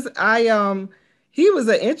 he was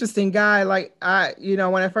an interesting guy. Like when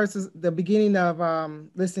I first was the beginning of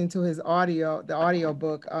listening to the audio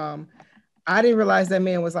book, I didn't realize that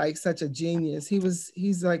man was like such a genius.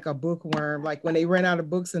 He's like a bookworm. Like when they ran out of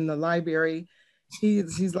books in the library,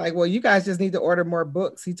 he's like, well, you guys just need to order more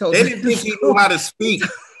books. He told they didn't think he knew how to speak.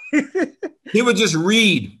 He would just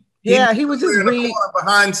read. He would just read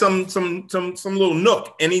behind some little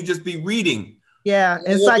nook, and he'd just be reading. Yeah,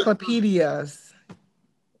 encyclopedias.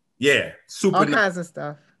 Yeah, super. All kinds of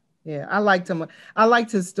stuff. Yeah, I liked him. I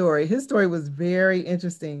liked his story. His story was very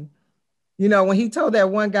interesting. When he told that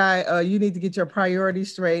one guy, you need to get your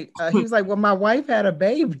priorities straight, he was like, well, my wife had a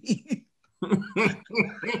baby.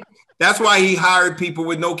 That's why he hired people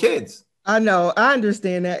with no kids. I know. I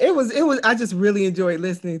understand that. It was, I just really enjoyed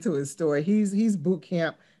listening to his story. He's boot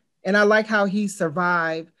camp. And I like how he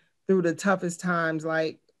survived through the toughest times.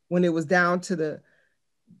 Like when it was down to the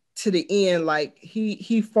end, like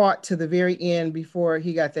he fought to the very end before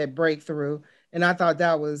he got that breakthrough. And I thought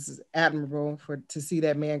that was admirable to see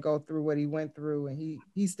that man go through what he went through, and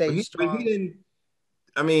he stayed strong.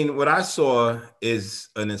 What I saw is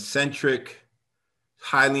an eccentric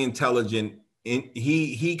highly intelligent.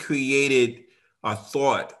 He created a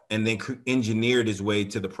thought and then engineered his way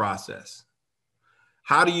to the process.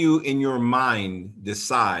 How do you, in your mind,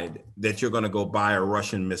 decide that you're going to go buy a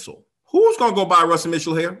Russian missile? Who's going to go buy a Russian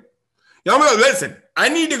missile here? Y'all listen, I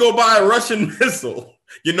need to go buy a Russian missile.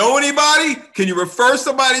 You know anybody? Can you refer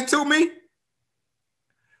somebody to me?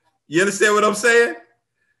 You understand what I'm saying?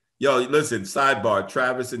 Yo, listen, sidebar,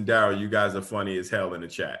 Travis and Daryl, you guys are funny as hell in the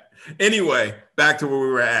chat. Anyway, back to where we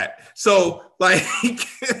were at. So, like,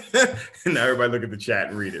 now everybody look at the chat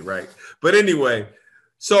and read it, right? But anyway,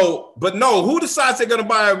 so, but no, who decides they're going to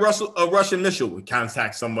buy a Russian missile? We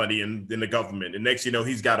contact somebody in the government. And next, you know,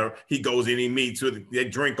 he goes in, he meets with, they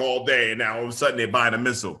drink all day. And now all of a sudden they're buying a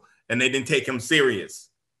missile and they didn't take him serious.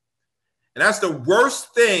 And that's the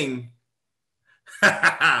worst thing.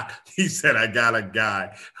 He said, I got a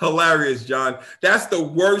guy. Hilarious, John. That's the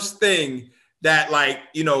worst thing that, like,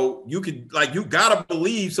 you know, you could, like, you got to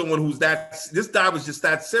believe someone who's this guy was just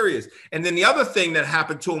that serious. And then the other thing that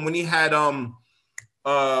happened to him when he had,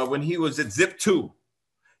 when he was at Zip 2,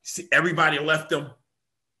 see, everybody left him.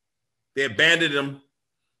 They abandoned him,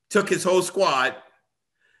 took his whole squad,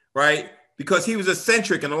 right? Because he was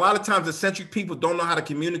eccentric. And a lot of times eccentric people don't know how to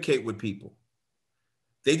communicate with people.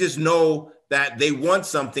 They just know that they want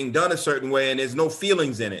something done a certain way and there's no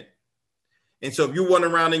feelings in it. And so if you run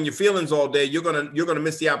around in your feelings all day, you're gonna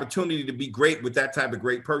miss the opportunity to be great with that type of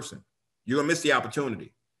great person. You're gonna miss the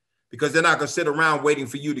opportunity because they're not gonna sit around waiting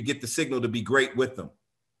for you to get the signal to be great with them.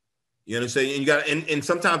 You understand? And you got, and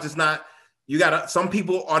sometimes it's not, some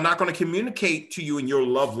people are not gonna communicate to you in your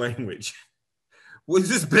love language. What's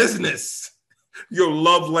this business? Your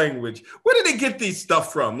love language. Where did they get these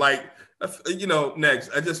stuff from? Like, you know, next,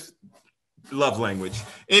 love language.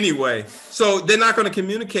 Anyway, so they're not going to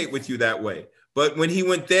communicate with you that way. But when he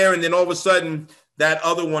went there and then all of a sudden that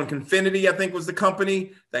other one, Confinity, I think was the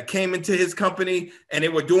company that came into his company and they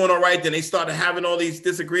were doing all right. Then they started having all these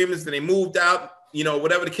disagreements. Then they moved out, you know,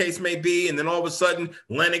 whatever the case may be. And then all of a sudden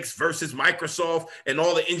Linux versus Microsoft and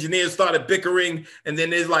all the engineers started bickering. And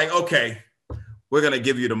then it's like, okay, we're going to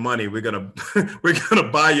give you the money. We're going to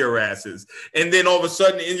buy your asses. And then all of a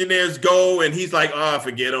sudden the engineers go and he's like, oh,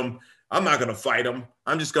 forget them. I'm not going to fight them.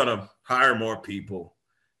 I'm just going to hire more people.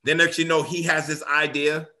 Then next you know, he has this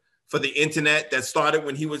idea for the internet that started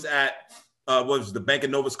when he was at, what was the Bank of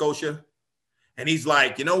Nova Scotia? And he's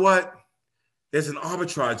like, you know what? There's an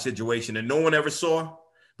arbitrage situation that no one ever saw.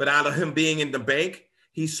 But out of him being in the bank,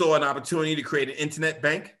 he saw an opportunity to create an internet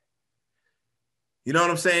bank. You know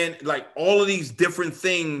what I'm saying? Like all of these different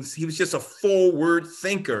things, he was just a forward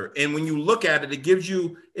thinker. And when you look at it, it gives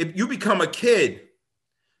you, if you become a kid,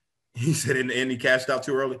 he said, and he cashed out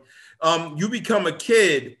too early. You become a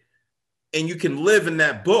kid and you can live in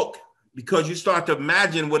that book because you start to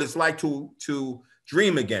imagine what it's like to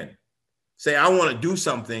dream again. Say, I want to do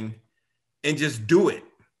something and just do it,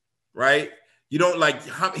 right? You don't like,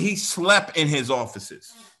 he slept in his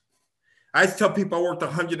offices. I used to tell people I worked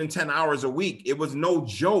 110 hours a week. It was no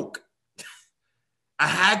joke. I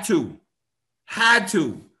had to.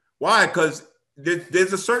 Why? Because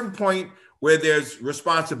there's a certain point where there's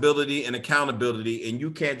responsibility and accountability, and you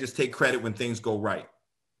can't just take credit when things go right.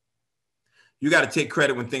 You got to take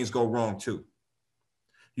credit when things go wrong too.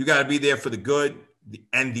 You got to be there for the good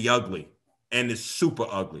and the ugly, and the super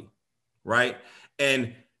ugly, right?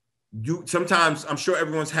 And you sometimes, I'm sure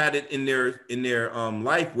everyone's had it in their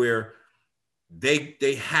life where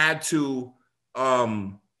they had to,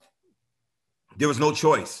 there was no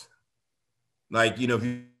choice. Like, you know, if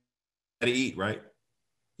you had to eat, right?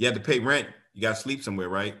 You had to pay rent. You got to sleep somewhere,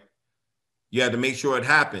 right? You had to make sure it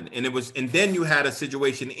happened. And then you had a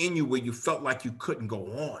situation in you where you felt like you couldn't go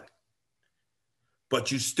on,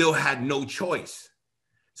 but you still had no choice.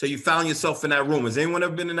 So you found yourself in that room. Has anyone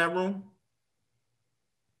ever been in that room?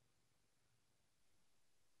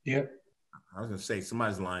 Yep. I was going to say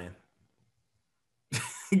somebody's lying.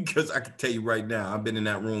 Because I can tell you right now, I've been in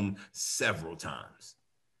that room several times.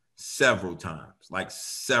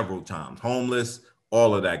 Homeless,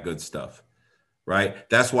 all of that good stuff, right?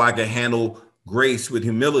 That's why I can handle grace with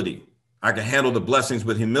humility. I can handle the blessings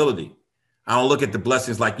with humility. I don't look at the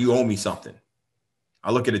blessings like you owe me something.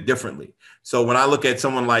 I look at it differently. So when I look at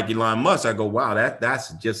someone like Elon Musk, I go, wow,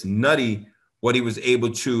 that's just nutty what he was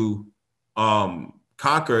able to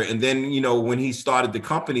conquer. And then, you know, when he started the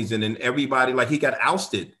companies and then everybody, like he got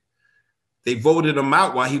ousted. They voted him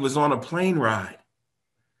out while he was on a plane ride.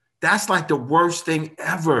 That's like the worst thing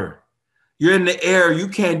ever. You're in the air, you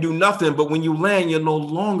can't do nothing, but when you land, you're no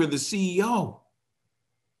longer the CEO.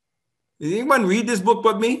 Did anyone read this book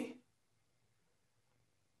but me?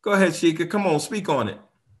 Go ahead, Sheikah. Come on, speak on it.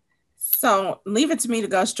 So leave it to me to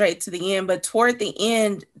go straight to the end. But toward the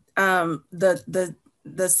end, the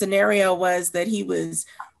scenario was that he was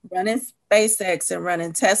running SpaceX and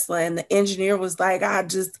running Tesla, and the engineer was like, I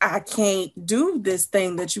can't do this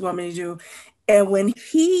thing that you want me to do. And when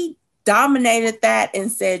he dominated that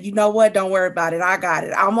and said, you know what, don't worry about it, I got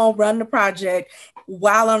it, I'm gonna run the project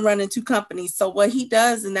while I'm running two companies. So what he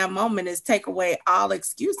does in that moment is take away all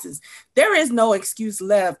excuses. There is no excuse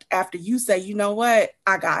left after you say, you know what,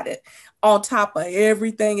 I got it. On top of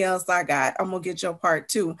everything else I got, I'm gonna get your part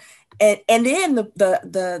too. And then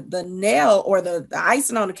the nail or the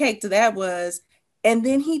icing on the cake to that was, and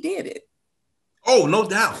then he did it. Oh, no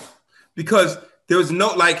doubt. Because there was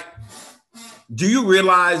no, like, do you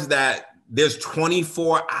realize that there's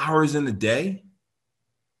 24 hours in the day?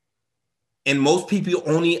 And most people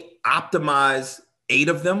only optimize 8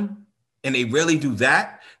 of them, and they rarely do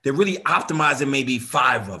that. They're really optimizing maybe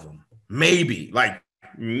 5 of them. Maybe.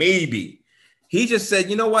 He just said,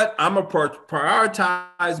 you know what? I'm going to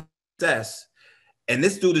prioritize success. And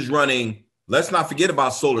this dude is running, let's not forget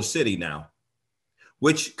about Solar City now,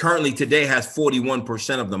 which currently today has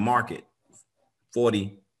 41% of the market.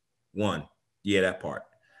 41. Yeah, that part.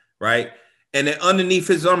 Right? And then underneath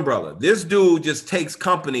his umbrella, this dude just takes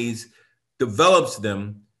companies, develops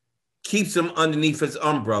them, keeps them underneath his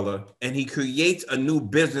umbrella, and he creates a new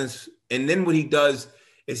business. And then what he does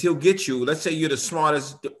is he'll get you, let's say you're the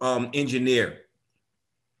smartest engineer.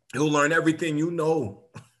 He'll learn everything you know.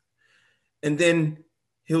 And then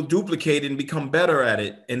he'll duplicate it and become better at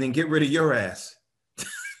it and then get rid of your ass.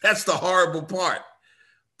 That's the horrible part.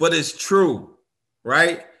 But it's true,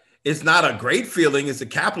 right? It's not a great feeling. It's a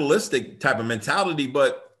capitalistic type of mentality,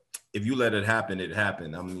 but if you let it happen, it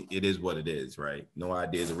happened. I mean, it is what it is, right? No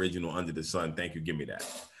idea is original under the sun. Thank you. Give me that.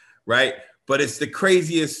 Right. But it's the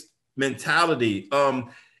craziest mentality.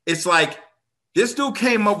 It's like this dude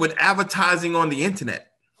came up with advertising on the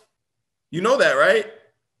internet. You know that, right?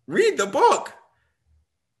 Read the book.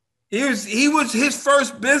 His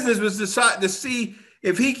first business was to see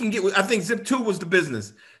if he can get, I think Zip2 was the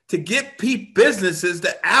business, to get businesses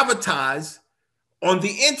to advertise on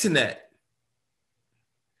the internet.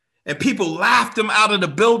 And people laughed him out of the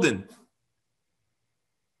building.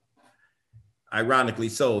 Ironically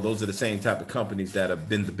so, those are the same type of companies that have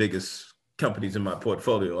been the biggest companies in my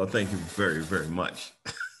portfolio. Thank you very, very much.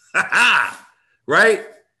 Right?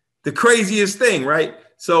 The craziest thing, right?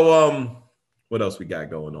 So what else we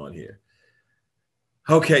got going on here?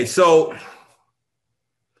 Okay, so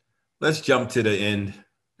let's jump to the end,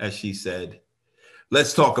 as she said.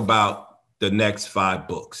 Let's talk about the next 5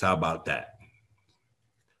 books. How about that?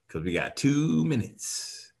 Because we got 2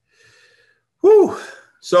 minutes. Whew.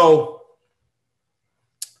 So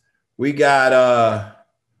we got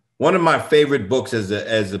one of my favorite books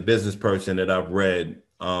as a business person that I've read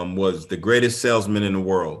was The Greatest Salesman in the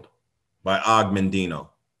World by Og Mandino.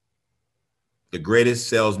 The Greatest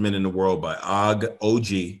Salesman in the World by Og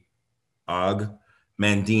Mandino,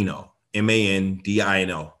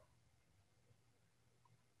 Mandino.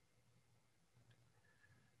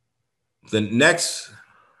 The next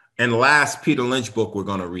and last Peter Lynch book we're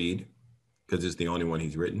going to read, because it's the only one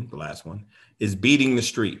he's written, the last one, is Beating the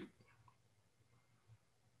Street.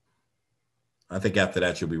 I think after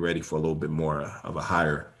that, you'll be ready for a little bit more of a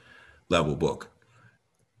higher level book.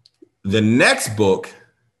 The next book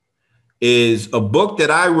is a book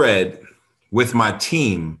that I read with my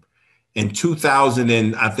team in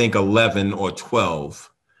 2011 or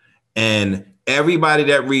 12. And everybody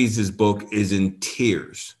that reads this book is in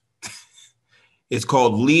tears. It's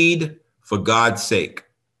called Lead for God's Sake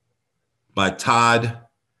by Todd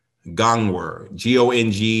Gongwer,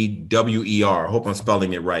 Gongwer. I hope I'm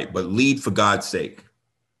spelling it right, but Lead for God's Sake.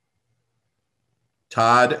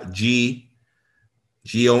 Todd Gongwer.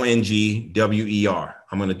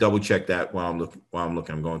 I'm going to double check that while I'm looking.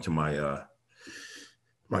 I'm going to my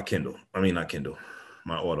my Kindle.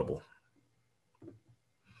 My Audible.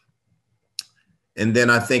 And then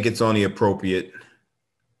I think it's only appropriate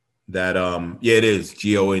that it is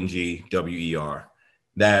Gongwer,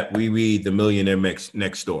 that we read The Millionaire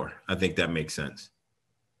Next Door. I think that makes sense.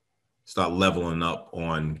 Start leveling up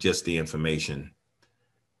on just the information.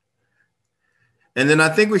 And then I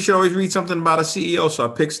think we should always read something about a CEO. So I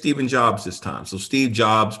picked Steve Jobs this time. So Steve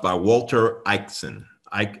Jobs by Walter Isaacson.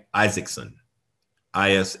 Isaacson.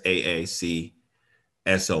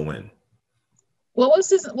 What was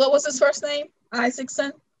his first name?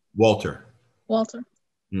 Isaacson? Walter.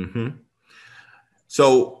 Mm-hmm.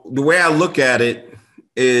 So the way I look at it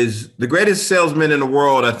is The Greatest Salesman in the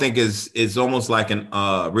World, I think is almost like an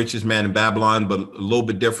Richest Man in Babylon, but a little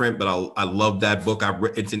bit different. But I love that book.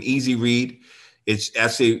 It's an easy read. It's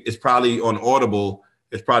actually, it's probably on Audible.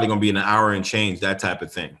 It's probably going to be an hour and change, that type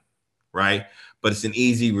of thing, right? But it's an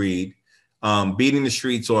easy read. Beating the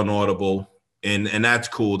Streets on Audible, and that's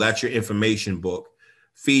cool. That's your information book.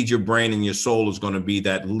 Feed Your Brain and Your Soul is going to be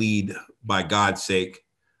that lead, by God's sake.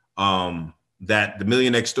 That The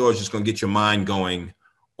Millionaire Next Door is just going to get your mind going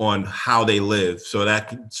on how they live, so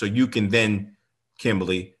you can then,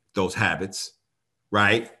 Kimberly, those habits,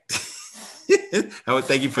 right? I would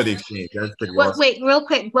thank you for the exchange. That's pretty awesome. Wait, real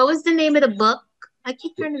quick. What was the name of the book? I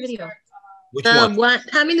keep turning the video. Which one?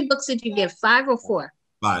 How many books did you give? 5 or 4?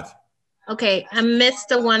 5. Okay, I missed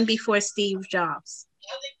the one before Steve Jobs.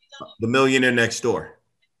 The Millionaire Next Door.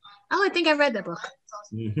 Oh, I think I read that book.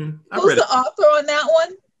 Mm-hmm. Who's the author on that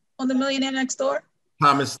one? On The Millionaire Next Door?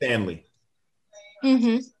 Thomas Stanley.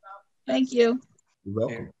 Mm-hmm. Thank you. You're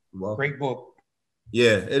welcome. You're welcome. Great book.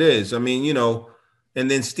 Yeah, it is. I mean, you know, and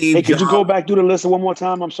then Steve. Hey, could you go back through the list one more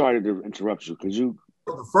time? I'm sorry to interrupt you. Could you?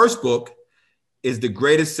 The first book is The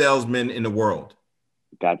Greatest Salesman in the World.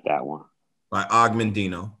 Got that one. By Og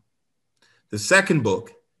Mandino. The second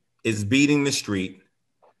book is Beating the Street.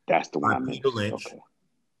 That's the one. By Peter Lynch. Okay.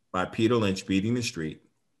 By Peter Lynch, Beating the Street.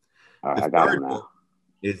 All right, the I got third it now. book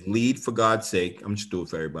is Lead for God's Sake. I'm just doing it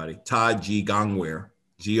for everybody. Todd G. Gongwer,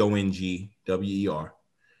 Gongwer.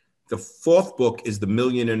 The fourth book is The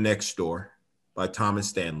Millionaire Next Door by Thomas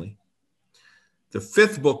Stanley. The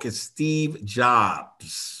fifth book is Steve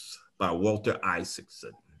Jobs by Walter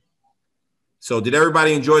Isaacson. So did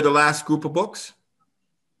everybody enjoy the last group of books?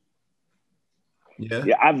 Yeah.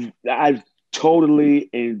 Yeah, I've totally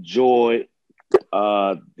enjoyed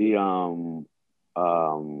the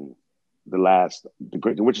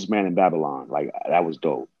Richest Man in Babylon. Like, that was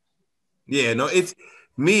dope. Yeah, no, it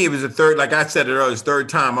was a third, like I said it earlier, it's third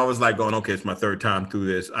time. I was like going, okay, it's my third time through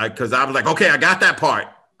this. Because I was like, okay, I got that part.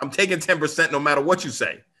 I'm taking 10% no matter what you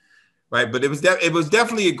say. Right. But it was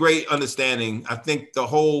definitely a great understanding. I think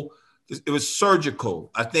it was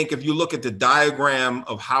surgical. I think if you look at the diagram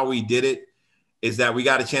of how we did it, is that we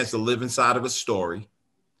got a chance to live inside of a story.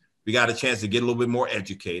 We got a chance to get a little bit more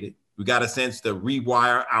educated. We got a sense to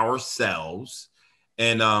rewire ourselves.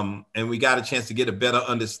 And we got a chance to get a better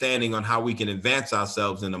understanding on how we can advance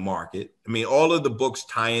ourselves in the market. I mean, all of the books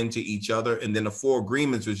tie into each other. And then the 4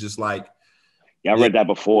 agreements was just like. Yeah, I read that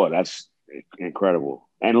before. That's incredible.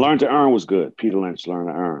 And Learn to Earn was good. Peter Lynch, Learn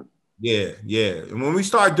to Earn. Yeah, yeah. And when we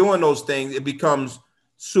start doing those things, it becomes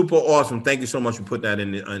super awesome. Thank you so much for putting that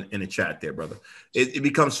in the chat there, brother. It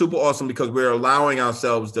becomes super awesome because we're allowing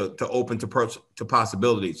ourselves to open to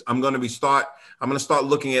possibilities. I'm going to start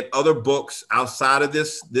looking at other books outside of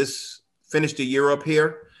this Finish the Year up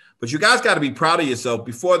here. But you guys got to be proud of yourself.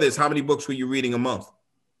 Before this, how many books were you reading a month?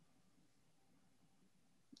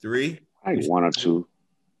 3? I think 1 or 2.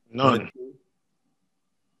 None.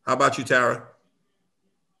 How about you, Tara?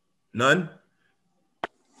 None?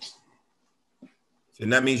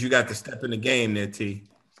 And that means you got to step in the game there, T.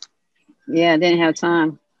 Yeah, I didn't have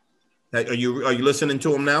time. Are you listening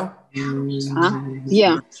to him now? Huh?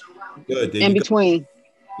 Yeah. Good. In between.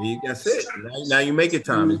 That's it. Now you make it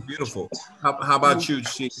time. It's beautiful. How about you,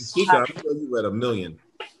 Sheikha? I know you read 1 million.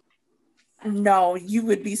 No, you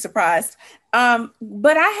would be surprised.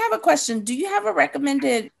 But I have a question. Do you have a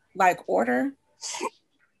recommended order?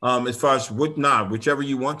 As far as whichever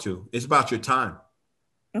you want to. It's about your time.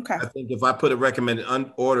 Okay. I think if I put a recommended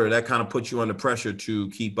order, that kind of puts you under pressure to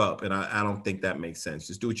keep up. And I don't think that makes sense.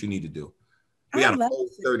 Just do what you need to do. We got a whole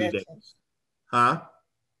 30 days. Huh?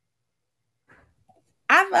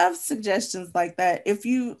 I love suggestions like that. If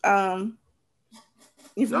you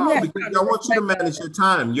because I want you to manage your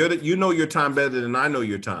time. You know your time better than I know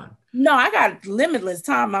your time. No, I got limitless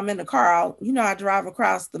time. I'm in the car. I drive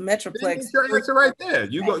across the Metroplex. It's right there.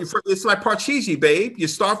 You go. It's like Parcheesi, babe. You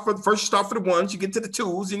start for the ones, you get to the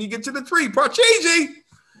 2s, and you get to the 3. Parcheesi.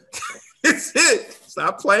 It's it.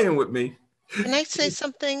 Stop playing with me. Can I say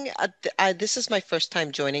something? This is my first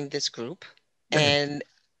time joining this group, and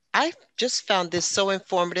I just found this so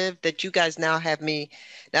informative that you guys now have me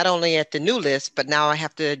not only at the new list, but now I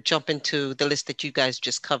have to jump into the list that you guys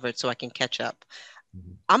just covered so I can catch up.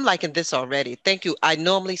 I'm liking this already. Thank you. I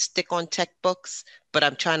normally stick on tech books, but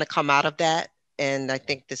I'm trying to come out of that. And I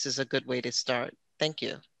think this is a good way to start. Thank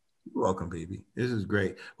you. You're welcome, baby. This is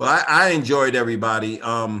great. Well, I enjoyed everybody.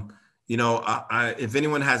 If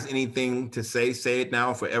anyone has anything to say it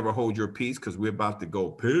now. Forever hold your peace, because we're about to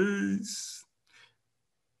go. Peace.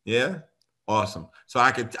 Yeah. Awesome. So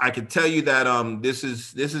I could tell you that this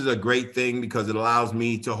is a great thing because it allows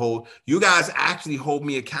me to hold you guys actually hold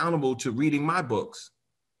me accountable to reading my books.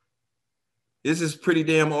 This is pretty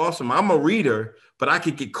damn awesome. I'm a reader, but I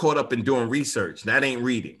could get caught up in doing research. That ain't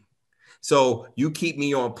reading. So you keep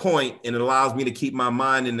me on point, and it allows me to keep my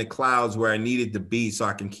mind in the clouds where I needed to be so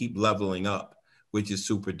I can keep leveling up, which is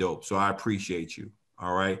super dope. So I appreciate you.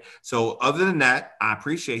 All right. So other than that, I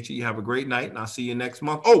appreciate you. You have a great night, and I'll see you next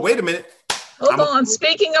month. Oh, wait a minute. Hold on.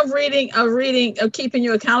 Speaking of of keeping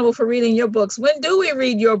you accountable for reading your books, when do we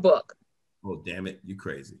read your book? Oh, damn it. You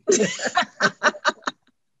crazy.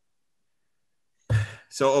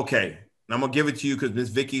 So, okay. I'm going to give it to you because Miss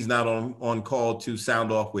Vicky's not on call to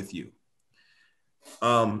sound off with you.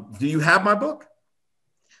 Do you have my book?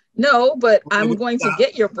 No, but I'm going to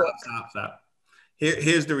get your book. Stop.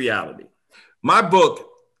 Here's the reality. My book,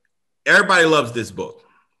 everybody loves this book,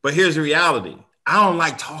 but here's the reality. I don't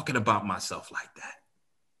like talking about myself like that.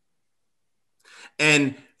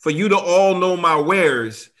 And for you to all know my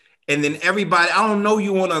wares, and then everybody, I don't know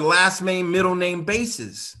you on a last name, middle name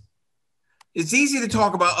basis. It's easy to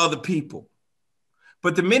talk about other people.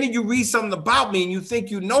 But the minute you read something about me and you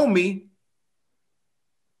think you know me,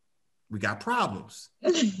 we got problems.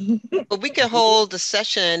 But we could hold a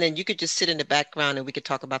session and you could just sit in the background and we could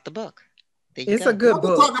talk about the book. It's a good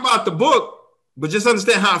book. Talk about the book, but just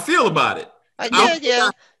understand how I feel about it.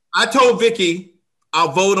 I told Vicky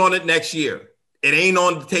I'll vote on it next year. It ain't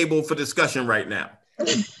on the table for discussion right now.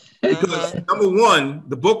 Because number one,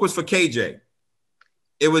 the book was for KJ.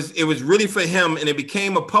 It was really for him, and it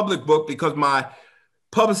became a public book because my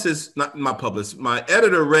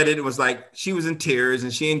editor read it. It was like she was in tears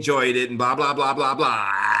and she enjoyed it and blah, blah, blah, blah,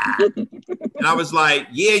 blah. And I was like,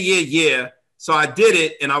 yeah. So I did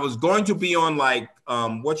it, and I was going to be on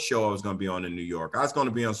what show I was going to be on in New York. I was going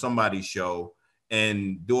to be on somebody's show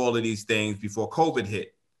and do all of these things before COVID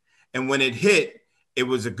hit. And when it hit, it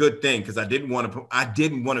was a good thing because I didn't want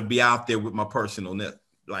to be out there with my personalness.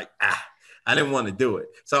 I didn't want to do it.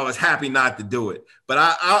 So I was happy not to do it. But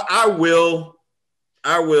I will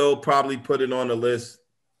probably put it on the list.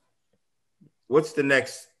 What's the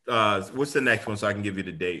next one so I can give you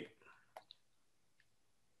the date?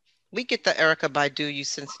 We get the Erykah Badu, you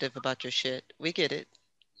sensitive about your shit. We get it.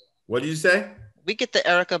 What did you say? We get the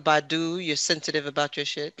Erykah Badu, you're sensitive about your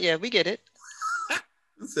shit. Yeah, we get it.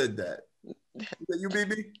 Who said that? You,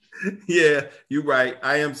 BB? Yeah, you're right.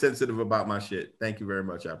 I am sensitive about my shit. Thank you very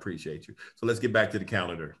much. I appreciate you. So let's get back to the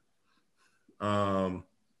calendar. So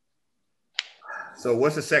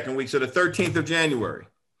what's the second week? So the 13th of January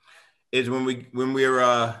is when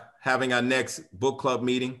we're having our next book club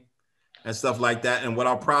meeting and stuff like that. And what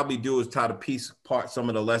I'll probably do is try to piece apart some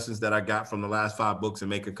of the lessons that I got from the last 5 books and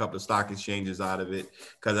make a couple of stock exchanges out of it,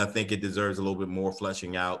 because I think it deserves a little bit more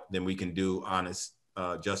fleshing out than we can do honest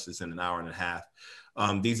justice in an hour and a half.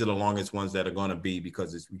 These are the longest ones that are going to be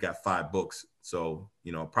because we got 5 books. So,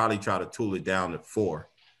 probably try to tool it down to 4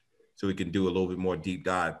 so we can do a little bit more deep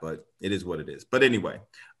dive, but it is what it is. But anyway,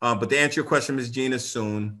 but to answer your question, Ms. Gina,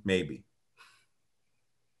 soon, maybe.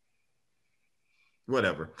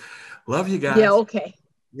 Whatever. Love you guys. Yeah, okay.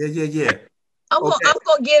 Yeah. I'm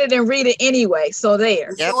gonna get it and read it anyway. So there.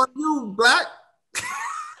 It's on you, Black.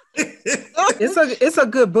 It's a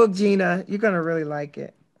good book, Gina. You're gonna really like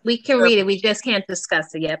it. We can read it. We just can't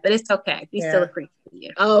discuss it yet, but it's okay. We still appreciate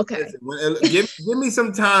you. Oh, okay. Give me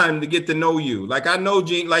some time to get to know you. Like I know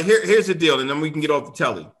Gene. Like here's the deal, and then we can get off the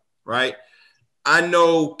telly, right? I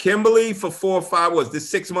know Kimberly for 4 or 5. Was this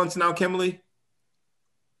 6 months now, Kimberly?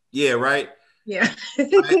 Yeah, right. Yeah.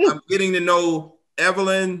 I'm getting to know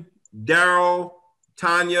Evelyn, Daryl,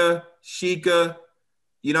 Tanya, Sheikah.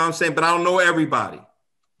 You know what I'm saying? But I don't know everybody.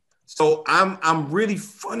 So I'm really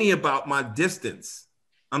funny about my distance.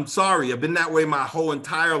 I'm sorry. I've been that way my whole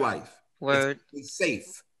entire life. Word. It's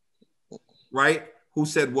safe. Right? Who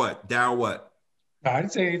said what? Daryl what? No, I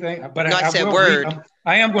didn't say anything. But no, I said word.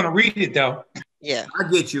 I am going to read it though. Yeah. I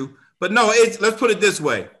get you. But no, let's put it this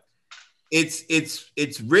way.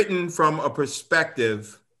 It's written from a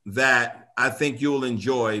perspective that I think you'll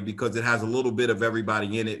enjoy because it has a little bit of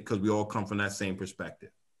everybody in it because we all come from that same perspective.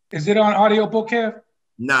 Is it on audiobook, Kev?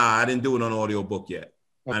 Nah, I didn't do it on audiobook yet.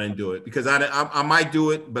 Okay. I didn't do it because I might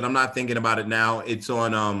do it, but I'm not thinking about it now. It's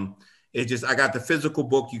on I got the physical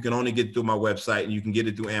book. You can only get through my website, and you can get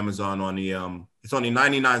it through Amazon on the it's only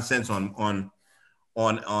 99 cents on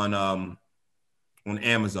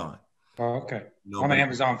Amazon. Oh, okay. I'm an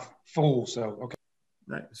Amazon fool, so okay.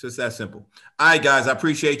 Right. So it's that simple. All right, guys. I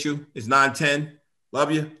appreciate you. It's 9:10.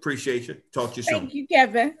 Love you. Appreciate you. Talk to you soon. Thank you,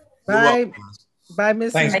 Kevin. Bye. Bye,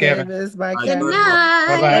 Mrs. Thanks, Davis. Bye, Bye, Kevin. Good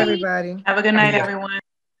night. Bye, everybody. Have a good night, everyone.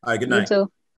 All right. Good night. You too.